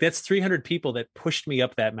 like that's 300 people that pushed me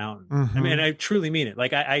up that mountain. I mean, I truly mean it.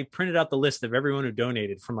 Like I printed out the list of everyone who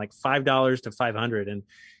donated from like $5 to 500.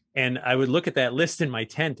 And I would look at that list in my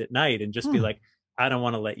tent at night and just be like, I don't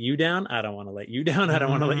want to let you down. I don't want to let you down. I don't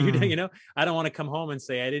want to let you down. You know, I don't want to come home and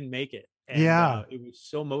say I didn't make it. And, it was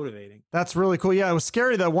so motivating. That's really cool. Yeah, it was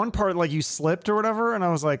scary. That one part, like you slipped or whatever. And I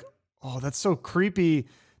was like, oh, that's so creepy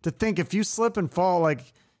to think if you slip and fall,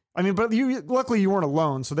 like, I mean, but luckily you weren't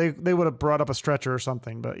alone. So they would have brought up a stretcher or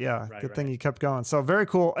something, but yeah, good thing you kept going. So very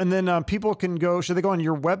cool. And then people can go, should they go on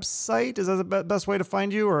your website? Is that the best way to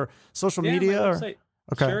find you, or social media? My website.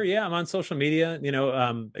 Okay. Sure. Yeah. I'm on social media, you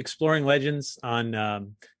know, Exploring Legends on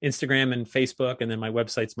Instagram and Facebook. And then my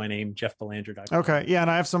website's my name, jeffbelanger.com. Okay. Yeah.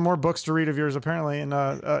 And I have some more books to read of yours, apparently. And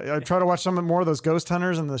I try to watch some more of those Ghost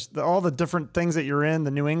Hunters and all the different things that you're in,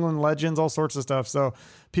 the New England legends, all sorts of stuff. So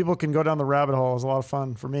people can go down the rabbit hole. It's a lot of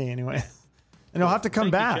fun for me anyway. And you'll have to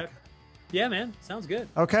come back. Yeah, man. Sounds good.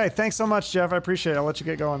 Okay. Thanks so much, Jeff. I appreciate it. I'll let you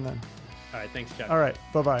get going then. All right. Thanks, Jeff. All right.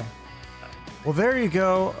 Bye-bye. Well, there you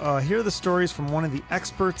go. Here are the stories from one of the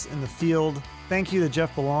experts in the field. Thank you to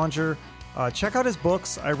Jeff Belanger. Check out his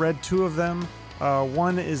books. I read 2 of them.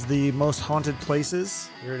 One is The Most Haunted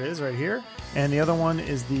Places. Here it is right here. And the other one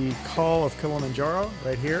is The Call of Kilimanjaro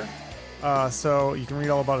right here. So you can read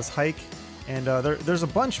all about his hike. And there's a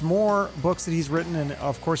bunch more books that he's written. And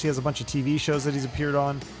of course, he has a bunch of TV shows that he's appeared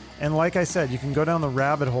on. And like I said, you can go down the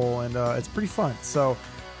rabbit hole and it's pretty fun. So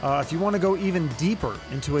if you want to go even deeper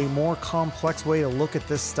into a more complex way to look at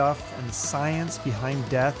this stuff and the science behind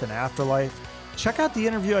death and afterlife, check out the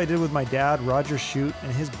interview I did with my dad, Roger Shute,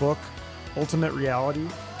 and his book, Ultimate Reality.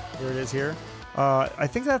 Here it is here. I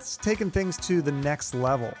think that's taken things to the next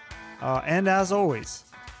level. And as always,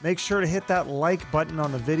 make sure to hit that like button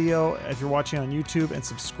on the video if you're watching on YouTube, and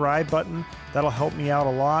subscribe button. That'll help me out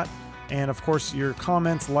a lot. And of course, your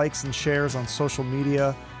comments, likes, and shares on social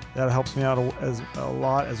media, that helps me out a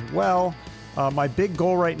lot as well. My big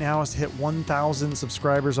goal right now is to hit 1,000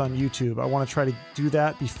 subscribers on YouTube. I want to try to do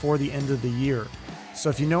that before the end of the year. So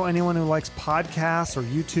if you know anyone who likes podcasts or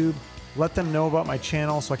YouTube, let them know about my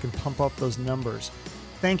channel so I can pump up those numbers.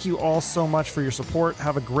 Thank you all so much for your support.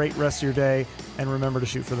 Have a great rest of your day, and remember to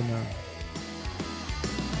shoot for the moon.